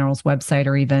Ancient Minerals website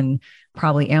or even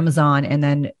probably Amazon. And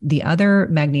then the other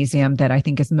magnesium that I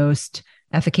think is most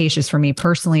efficacious for me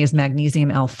personally is magnesium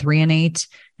L-threonate.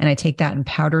 And I take that in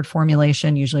powdered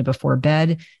formulation, usually before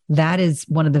bed. That is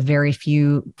one of the very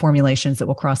few formulations that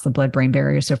will cross the blood-brain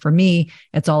barrier. So for me,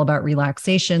 it's all about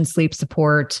relaxation, sleep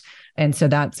support. And so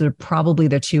that's probably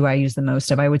the two I use the most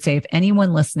of. I would say if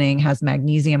anyone listening has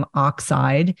magnesium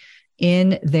oxide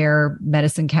in their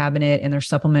medicine cabinet, in their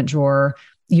supplement drawer,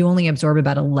 you only absorb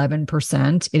about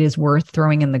 11%. It is worth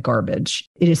throwing in the garbage.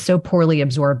 It is so poorly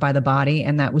absorbed by the body.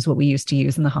 And that was what we used to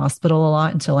use in the hospital a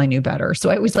lot until I knew better. So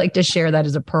I always like to share that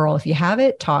as a pearl. If you have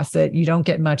it, toss it. You don't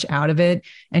get much out of it,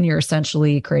 and you're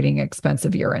essentially creating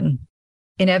expensive urine.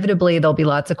 Inevitably, there'll be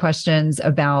lots of questions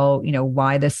about,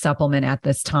 why this supplement at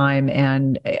this time.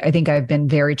 And I think I've been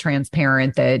very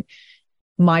transparent that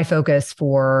my focus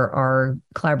for our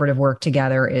collaborative work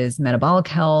together is metabolic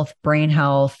health, brain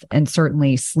health, and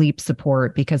certainly sleep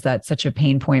support, because that's such a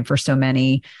pain point for so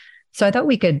many. So I thought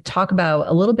we could talk about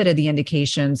a little bit of the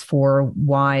indications for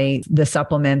why the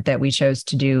supplement that we chose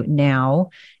to do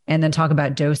now, and then talk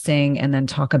about dosing, and then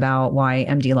talk about why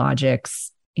MD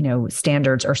Logic's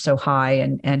standards are so high,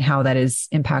 and how that has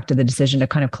impacted the decision to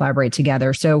kind of collaborate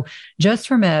together. So just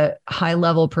from a high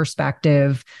level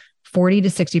perspective, 40 to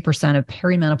 60% of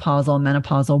perimenopausal and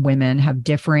menopausal women have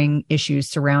differing issues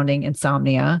surrounding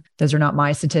insomnia. Those are not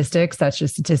my statistics. That's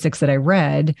just statistics that I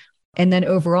read. And then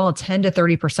overall, 10 to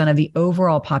 30% of the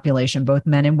overall population, both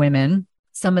men and women,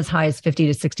 some as high as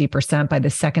 50 to 60% by the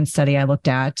second study I looked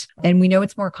at. And we know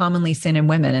it's more commonly seen in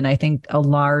women. And I think a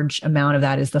large amount of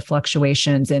that is the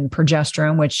fluctuations in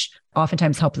progesterone, which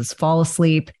oftentimes helps us fall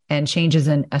asleep, and changes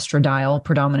in estradiol,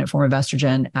 predominant form of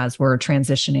estrogen, as we're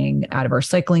transitioning out of our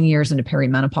cycling years into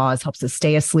perimenopause, helps us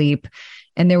stay asleep.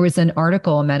 And there was an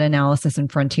article, a meta-analysis in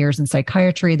Frontiers in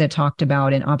Psychiatry, that talked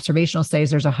about in observational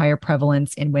studies, there's a higher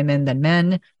prevalence in women than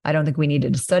men. I don't think we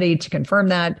needed a study to confirm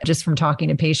that. Just from talking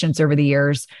to patients over the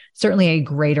years, certainly a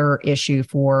greater issue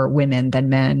for women than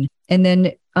men. And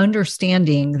then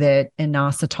understanding that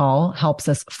inositol helps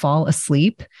us fall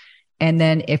asleep. And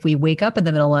then if we wake up in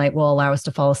the middle of the night, will allow us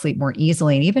to fall asleep more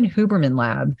easily. And even Huberman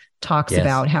Lab talks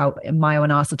about how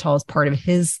Myo-Inositol is part of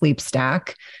his sleep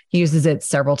stack. He uses it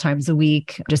several times a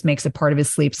week, just makes it part of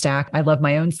his sleep stack. I love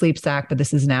my own sleep stack, but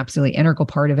this is an absolutely integral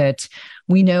part of it.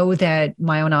 We know that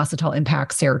Myo-Inositol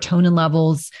impacts serotonin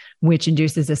levels, which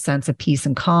induces a sense of peace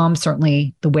and calm,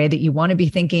 certainly the way that you want to be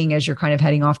thinking as you're kind of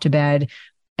heading off to bed.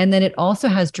 And then it also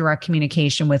has direct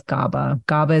communication with GABA.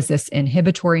 GABA is this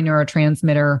inhibitory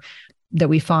neurotransmitter that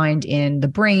we find in the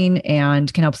brain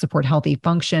and can help support healthy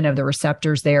function of the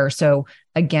receptors there. So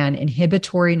again,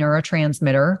 inhibitory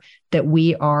neurotransmitter that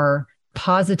we are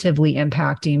positively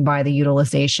impacting by the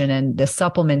utilization and the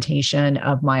supplementation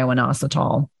of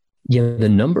Myo-Inositol. Yeah, the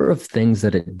number of things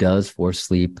that it does for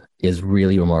sleep is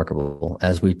really remarkable.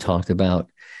 As we talked about,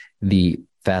 the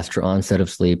faster onset of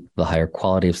sleep, the higher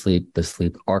quality of sleep, the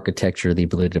sleep architecture, the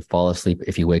ability to fall asleep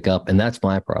if you wake up. And that's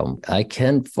my problem. I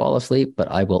can fall asleep, but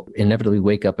I will inevitably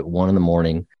wake up at 1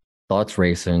 a.m, thoughts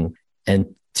racing. And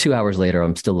 2 hours later,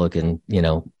 I'm still looking,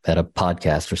 at a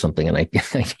podcast or something, and I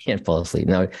can't fall asleep.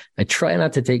 Now, I try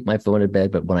not to take my phone to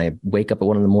bed, but when I wake up at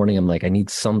 1 a.m, I'm like, I need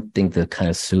something to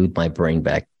kind of soothe my brain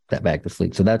back to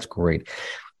sleep. So that's great.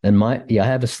 And I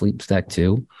have a sleep stack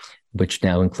too, which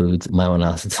now includes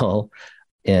Myo-Inositol.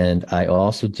 And I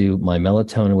also do my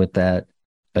melatonin with that,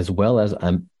 as well as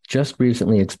I'm just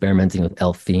recently experimenting with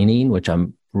L-theanine, which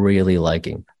I'm really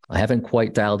liking. I haven't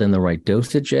quite dialed in the right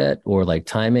dosage yet or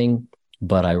timing,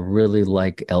 but I really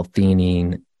like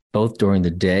L-theanine both during the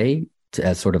day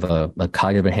as sort of a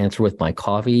cognitive enhancer with my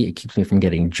coffee. It keeps me from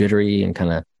getting jittery and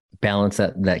kind of balance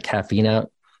that caffeine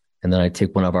out. And then I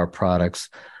take one of our products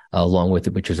along with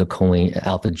it, which is a choline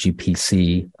alpha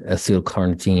GPC,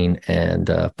 acetylcarnitine, and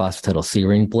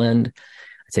phosphatidylserine blend.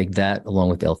 I take that along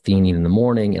with L-theanine in the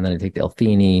morning, and then I take the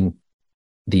L-theanine,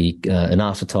 the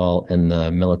inositol, and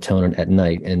the melatonin at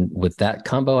night. And with that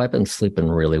combo, I've been sleeping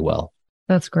really well.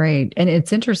 That's great. And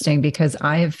it's interesting because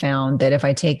I have found that if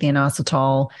I take the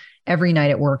inositol every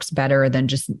night, it works better than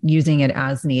just using it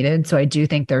as needed. So I do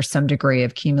think there's some degree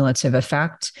of cumulative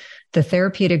effect. The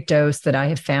therapeutic dose that I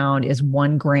have found is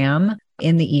 1 gram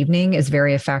in the evening is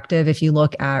very effective. If you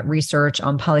look at research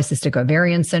on polycystic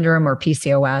ovarian syndrome or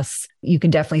PCOS, you can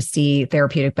definitely see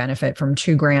therapeutic benefit from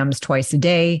 2 grams twice a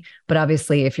day. But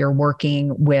obviously, if you're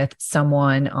working with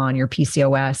someone on your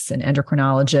PCOS, an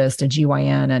endocrinologist, a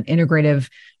GYN, an integrative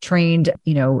trained,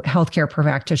 healthcare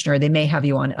practitioner, they may have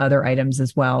you on other items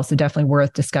as well. So definitely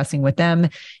worth discussing with them.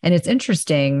 And it's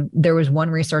interesting. There was one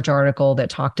research article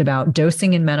that talked about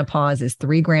dosing in menopause is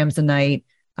 3 grams a night.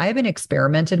 I haven't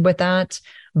experimented with that.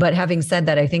 But having said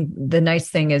that, I think the nice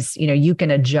thing is, you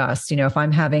can adjust. If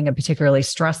I'm having a particularly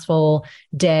stressful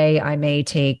day, I may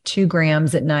take 2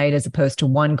 grams at night as opposed to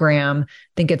 1 gram. I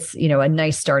think it's, a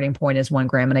nice starting point is 1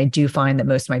 gram. And I do find that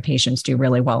most of my patients do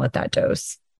really well at that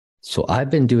dose. So I've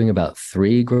been doing about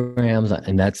 3 grams,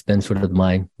 and that's been sort of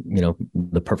my,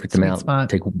 the perfect Sweet amount. spot.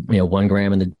 Take, 1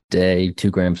 gram in the day,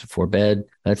 2 grams before bed.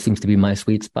 That seems to be my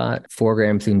sweet spot. 4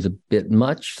 grams seems a bit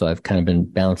much. So I've kind of been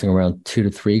balancing around 2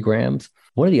 to 3 grams.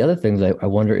 One of the other things I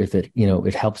wonder if it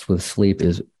helps with sleep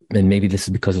is, and maybe this is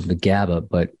because of the GABA,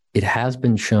 but it has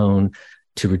been shown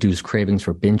to reduce cravings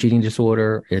for binge eating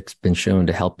disorder. It's been shown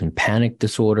to help in panic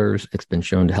disorders. It's been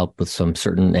shown to help with some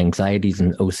certain anxieties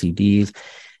and OCDs.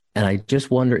 And I just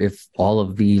wonder if all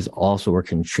of these also are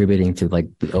contributing to like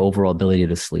the overall ability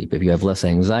to sleep. If you have less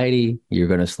anxiety, you're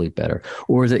going to sleep better.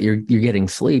 Or is it you're getting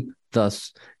sleep,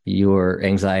 thus your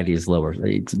anxiety is lower?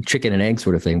 It's a chicken and egg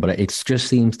sort of thing, but it just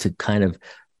seems to kind of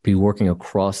be working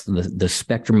across the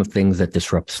spectrum of things that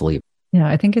disrupt sleep. Yeah,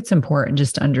 I think it's important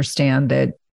just to understand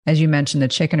that, as you mentioned, the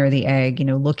chicken or the egg,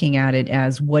 looking at it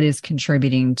as what is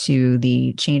contributing to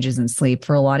the changes in sleep.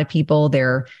 For a lot of people,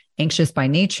 they're anxious by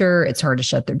nature. It's hard to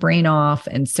shut their brain off.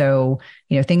 And so,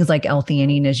 things like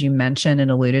L-theanine, as you mentioned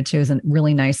and alluded to, is a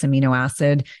really nice amino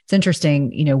acid. It's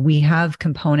interesting, we have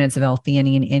components of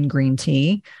L-theanine in green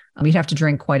tea. We'd have to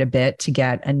drink quite a bit to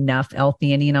get enough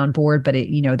L-theanine on board, but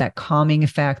that calming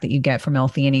effect that you get from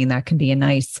L-theanine, that can be a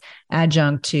nice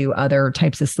adjunct to other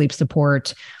types of sleep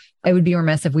support. I would be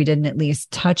remiss if we didn't at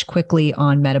least touch quickly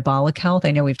on metabolic health.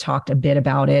 I know we've talked a bit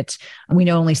about it. We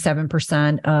know only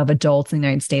 7% of adults in the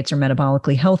United States are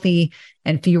metabolically healthy,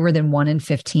 and fewer than 1 in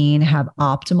 15 have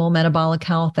optimal metabolic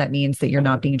health. That means that you're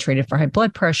not being treated for high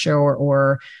blood pressure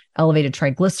or elevated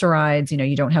triglycerides.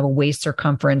 You don't have a waist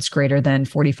circumference greater than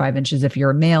 45 inches if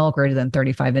you're a male, greater than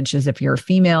 35 inches if you're a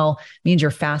female. It means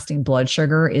your fasting blood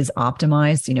sugar is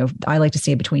optimized. I like to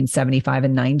say between 75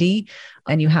 and 90.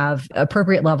 And you have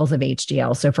appropriate levels of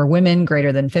HDL. So for women,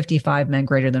 greater than 55, men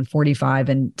greater than 45.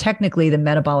 And technically, the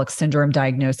metabolic syndrome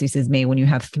diagnosis is made when you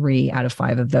have 3 out of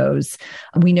 5 of those.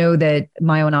 We know that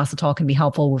Myo-Inositol can be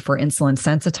helpful for insulin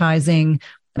sensitizing.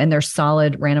 And there's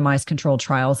solid randomized controlled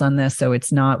trials on this. So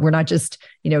we're not just,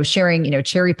 sharing,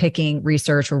 cherry picking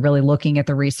research. We're really looking at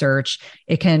the research.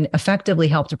 It can effectively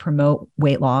help to promote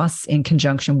weight loss in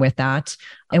conjunction with that.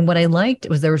 And what I liked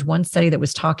was there was one study that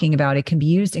was talking about it can be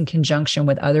used in conjunction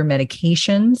with other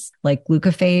medications like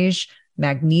glucophage,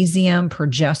 magnesium,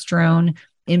 progesterone.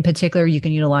 In particular, you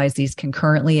can utilize these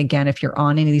concurrently. Again, if you're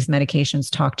on any of these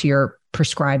medications, talk to your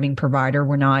prescribing provider.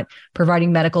 We're not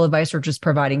providing medical advice, we're just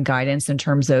providing guidance in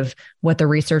terms of what the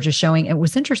research is showing. It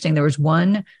was interesting. There was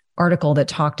one article that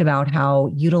talked about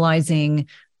how utilizing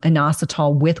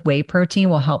inositol with whey protein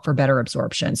will help for better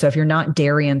absorption. So if you're not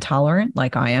dairy intolerant,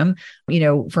 like I am,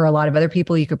 for a lot of other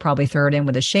people, you could probably throw it in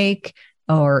with a shake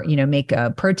or, make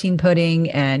a protein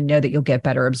pudding and know that you'll get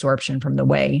better absorption from the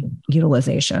whey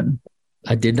utilization.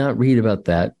 I did not read about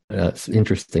that. It's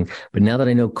interesting. But now that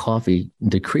I know coffee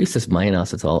decreases my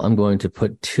inositol, I'm going to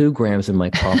put 2 grams in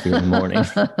my coffee in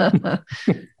the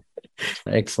morning.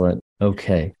 Excellent.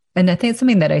 Okay. And I think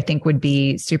something that I think would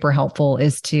be super helpful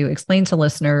is to explain to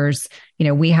listeners,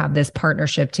 we have this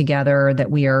partnership together that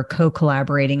we are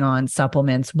co-collaborating on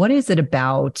supplements. What is it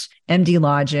about MD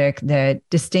Logic that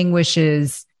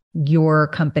distinguishes your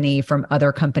company from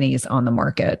other companies on the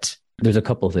market? There's a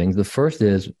couple of things. The first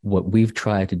is what we've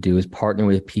tried to do is partner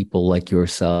with people like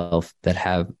yourself that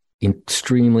have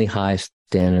extremely high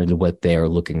standards of what they are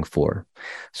looking for.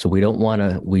 So we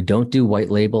don't do white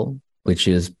label, which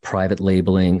is private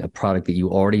labeling a product that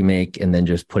you already make and then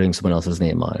just putting someone else's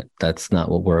name on it. That's not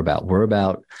what we're about. We're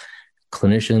about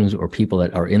clinicians or people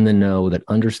that are in the know, that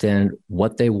understand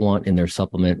what they want in their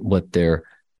supplement, what their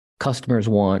customers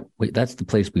want. That's the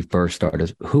place we first start,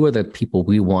 is who are the people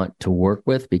we want to work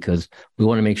with, because we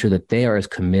want to make sure that they are as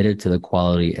committed to the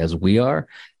quality as we are,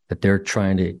 that they're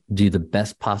trying to do the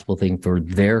best possible thing for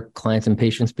their clients and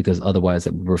patients, because otherwise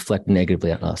it would reflect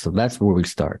negatively on us. So that's where we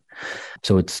start.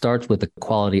 So it starts with the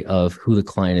quality of who the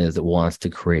client is that wants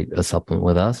to create a supplement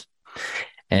with us.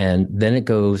 And then it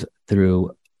goes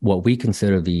through what we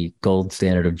consider the gold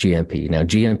standard of GMP. Now,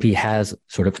 GMP has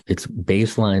sort of its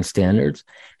baseline standards,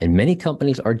 and many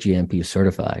companies are GMP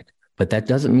certified, but that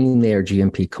doesn't mean they are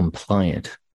GMP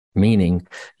compliant, meaning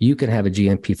you can have a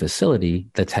GMP facility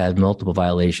that's had multiple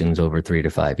violations over 3 to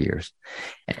 5 years.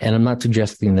 And I'm not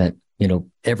suggesting that,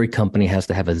 every company has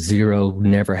to have a 0,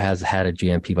 never has had a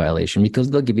GMP violation,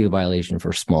 because they'll give you a violation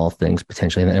for small things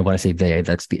potentially. And when I say they,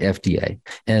 that's the FDA.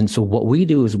 And so what we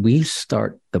do is we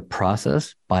start the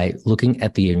process by looking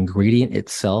at the ingredient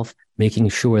itself, making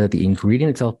sure that the ingredient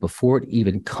itself, before it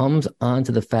even comes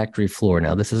onto the factory floor.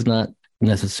 Now, this is not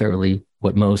necessarily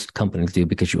what most companies do,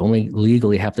 because you only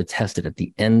legally have to test it at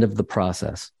the end of the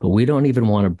process. But we don't even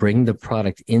want to bring the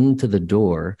product into the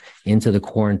door, into the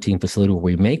quarantine facility where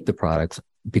we make the products,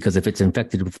 because if it's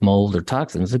infected with mold or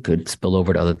toxins, it could spill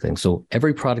over to other things. So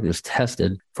every product is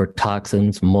tested for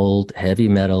toxins, mold, heavy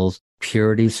metals,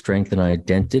 purity, strength, and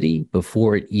identity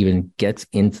before it even gets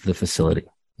into the facility.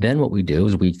 Then what we do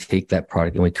is we take that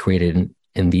product and we create it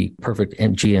in the perfect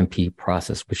GMP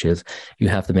process, which is you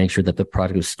have to make sure that the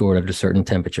product is stored at a certain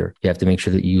temperature. You have to make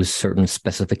sure that you use certain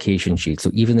specification sheets.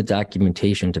 So even the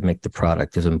documentation to make the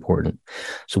product is important.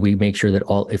 So we make sure that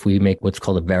if we make what's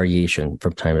called a variation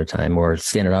from time to time or a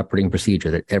standard operating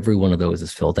procedure, that every one of those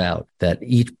is filled out, that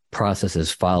each process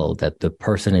is followed, that the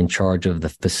person in charge of the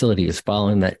facility is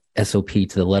following that SOP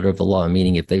to the letter of the law,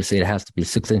 meaning if they say it has to be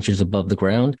 6 inches above the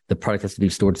ground, the product has to be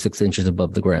stored 6 inches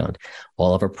above the ground.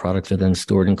 All of our products are then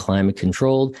stored and climate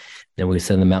controlled. Then we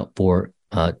send them out for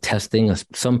testing.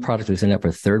 Some products we send out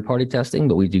for third-party testing,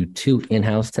 but we do 2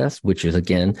 in-house tests, which is,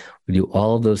 again, we do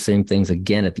all of those same things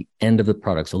again at the end of the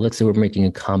product. So let's say we're making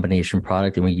a combination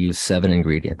product and we use 7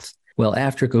 ingredients. Well,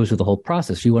 after it goes through the whole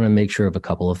process, you want to make sure of a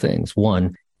couple of things.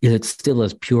 One, is it still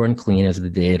as pure and clean as the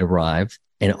day it arrived?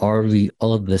 And are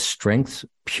all of the strengths,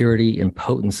 purity, and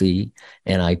potency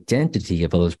and identity of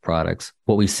those products,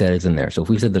 what we said is in there? So if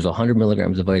we said there's 100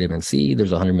 milligrams of vitamin C,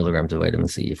 there's 100 milligrams of vitamin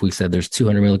C. If we said there's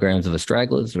 200 milligrams of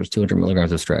astragalus, there's 200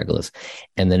 milligrams of astragalus.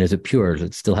 And then is it pure? Does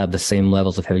it still have the same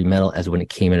levels of heavy metal as when it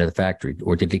came into the factory?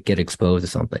 Or did it get exposed to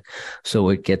something? So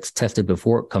it gets tested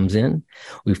before it comes in.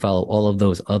 We follow all of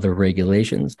those other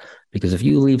regulations, because if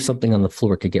you leave something on the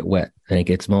floor, it could get wet and it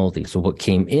gets moldy. So what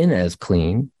came in as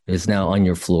clean is now on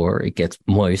your floor. It gets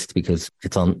moist because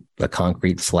it's on a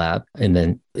concrete slab, and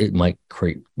then it might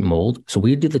create mold. So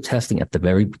we do the testing at the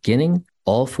very beginning,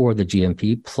 all for the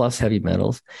GMP plus heavy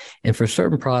metals. And for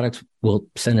certain products, we'll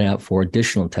send it out for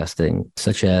additional testing,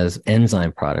 such as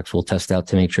enzyme products. We'll test out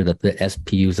to make sure that the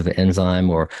SPUs of the enzyme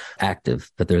are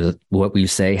active, that there's what we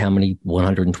say, how many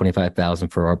 125,000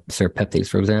 for our serpeptase,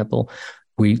 for example.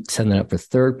 We send that out for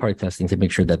third-party testing to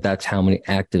make sure that that's how many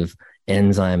active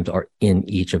enzymes are in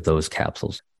each of those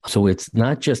capsules. So it's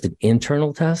not just an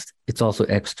internal test, it's also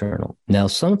external. Now,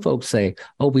 some folks say,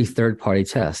 oh, we third-party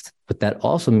test, but that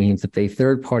also means that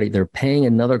they're paying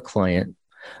another client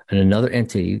and another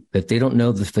entity that they don't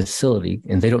know the facility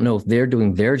and they don't know if they're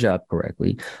doing their job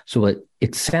correctly. So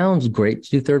it sounds great to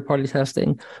do third-party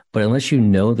testing, but unless you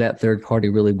know that third party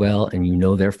really well and you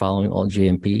know they're following all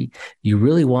GMP, you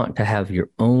really want to have your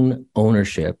own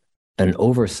ownership and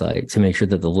oversight to make sure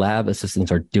that the lab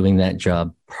assistants are doing that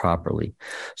job properly.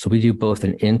 So we do both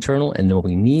an internal, and then when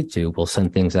we need to, we'll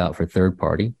send things out for third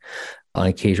party. On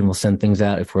occasion, we'll send things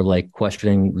out if we're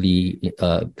questioning the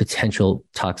potential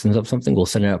toxins of something. We'll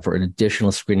send it out for an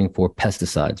additional screening for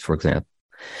pesticides, for example.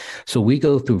 So we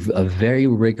go through a very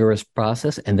rigorous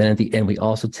process. And then at the end, we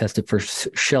also test it for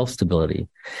shelf stability.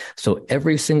 So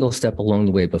every single step along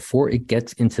the way, before it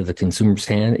gets into the consumer's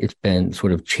hand, it's been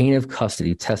sort of chain of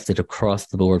custody tested across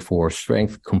the board for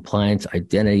strength, compliance,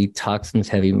 identity, toxins,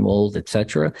 heavy mold,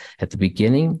 etc. At the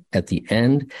beginning, at the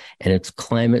end, and it's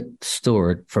climate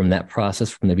stored from that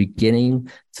process from the beginning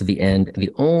to the end.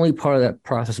 The only part of that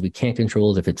process we can't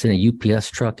control is if it's in a UPS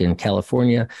truck in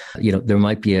California, there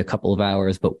might be a couple of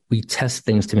hours, but we test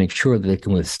things to make sure that they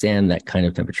can withstand that kind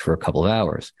of temperature for a couple of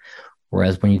hours.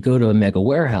 Whereas when you go to a mega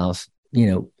warehouse,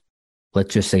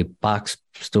 let's just say box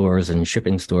stores and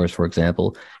shipping stores, for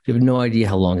example, you have no idea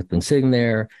how long it's been sitting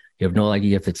there. You have no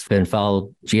idea if it's been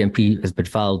followed, GMP has been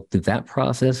followed through that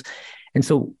process. And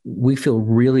so we feel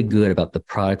really good about the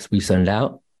products we send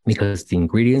out, because the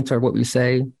ingredients are what we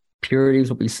say, purity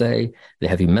is what we say, the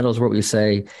heavy metals are what we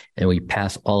say, and we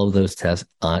pass all of those tests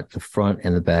on the front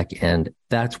and the back end.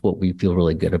 That's what we feel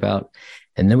really good about.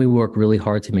 And then we work really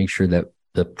hard to make sure that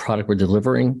the product we're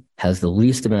delivering has the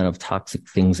least amount of toxic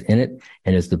things in it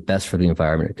and is the best for the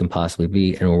environment it can possibly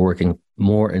be. And we're working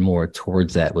more and more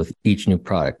towards that with each new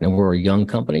product. Now, we're a young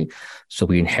company, so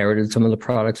we inherited some of the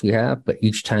products we have, but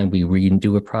each time we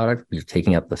redo a product, we're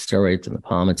taking out the steroids and the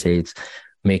palmitates,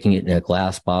 making it in a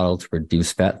glass bottle to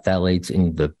reduce phthalates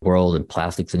in the world and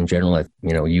plastics in general.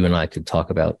 You and I could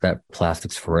talk about that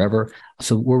plastics forever.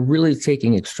 So we're really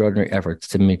taking extraordinary efforts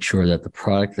to make sure that the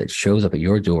product that shows up at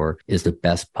your door is the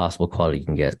best possible quality you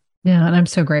can get. Yeah. And I'm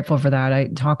so grateful for that. I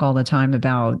talk all the time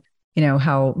about,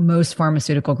 how most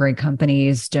pharmaceutical grade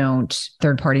companies don't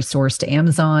third-party source to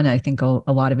Amazon. I think a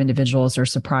lot of individuals are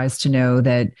surprised to know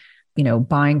that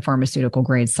buying pharmaceutical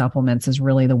grade supplements is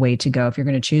really the way to go. If you're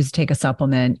going to choose to take a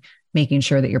supplement, making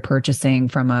sure that you're purchasing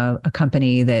from a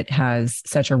company that has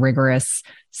such a rigorous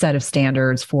set of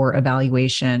standards for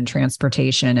evaluation,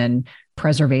 transportation, and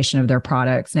preservation of their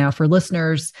products. Now, for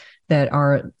listeners that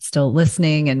are still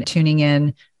listening and tuning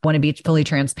in want to be fully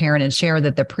transparent and share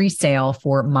that the pre-sale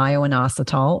for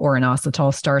Myo-Inositol or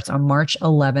Inositol starts on March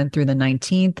 11th through the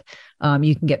 19th.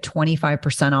 You can get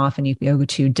 25% off, and you can go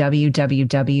to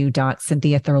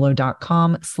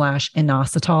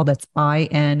www.cynthiathurlow.com/inositol. That's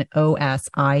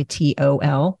INOSITOL,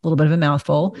 a little bit of a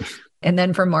mouthful. And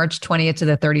then from March 20th to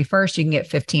the 31st, you can get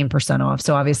 15% off.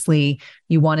 So obviously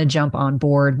you want to jump on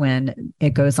board when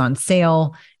it goes on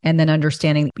sale, and then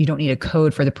understanding you don't need a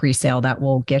code for the pre-sale that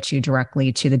will get you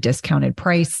directly to the discounted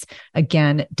price.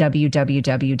 Again,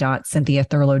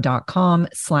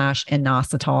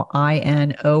 www.cynthiathurlow.com/inositol,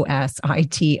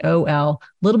 INOSITOL. A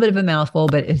little bit of a mouthful,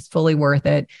 but it's fully worth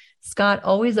it. Scott,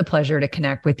 always a pleasure to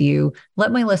connect with you.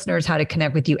 Let my listeners how to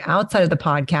connect with you outside of the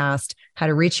podcast, how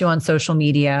to reach you on social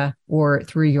media or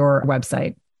through your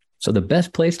website. So the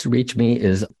best place to reach me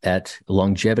is at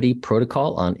Longevity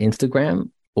Protocol on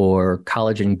Instagram, or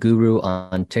Collagen Guru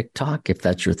on TikTok, if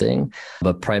that's your thing.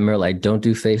 But primarily, I don't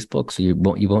do Facebook, so you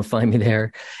won't find me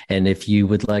there. And if you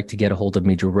would like to get a hold of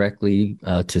me directly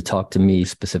to talk to me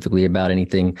specifically about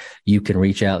anything, you can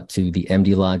reach out to the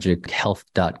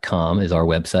mdlogichealth.com is our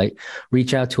website.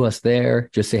 Reach out to us there.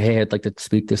 Just say, hey, I'd like to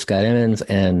speak to Scott Emmons,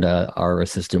 and our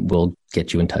assistant will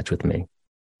get you in touch with me.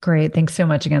 Great. Thanks so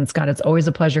much again, Scott. It's always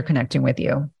a pleasure connecting with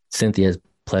you. Cynthia,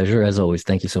 pleasure as always.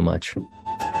 Thank you so much.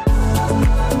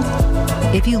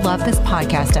 If you love this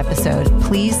podcast episode,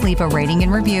 please leave a rating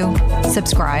and review,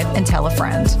 subscribe, and tell a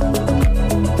friend.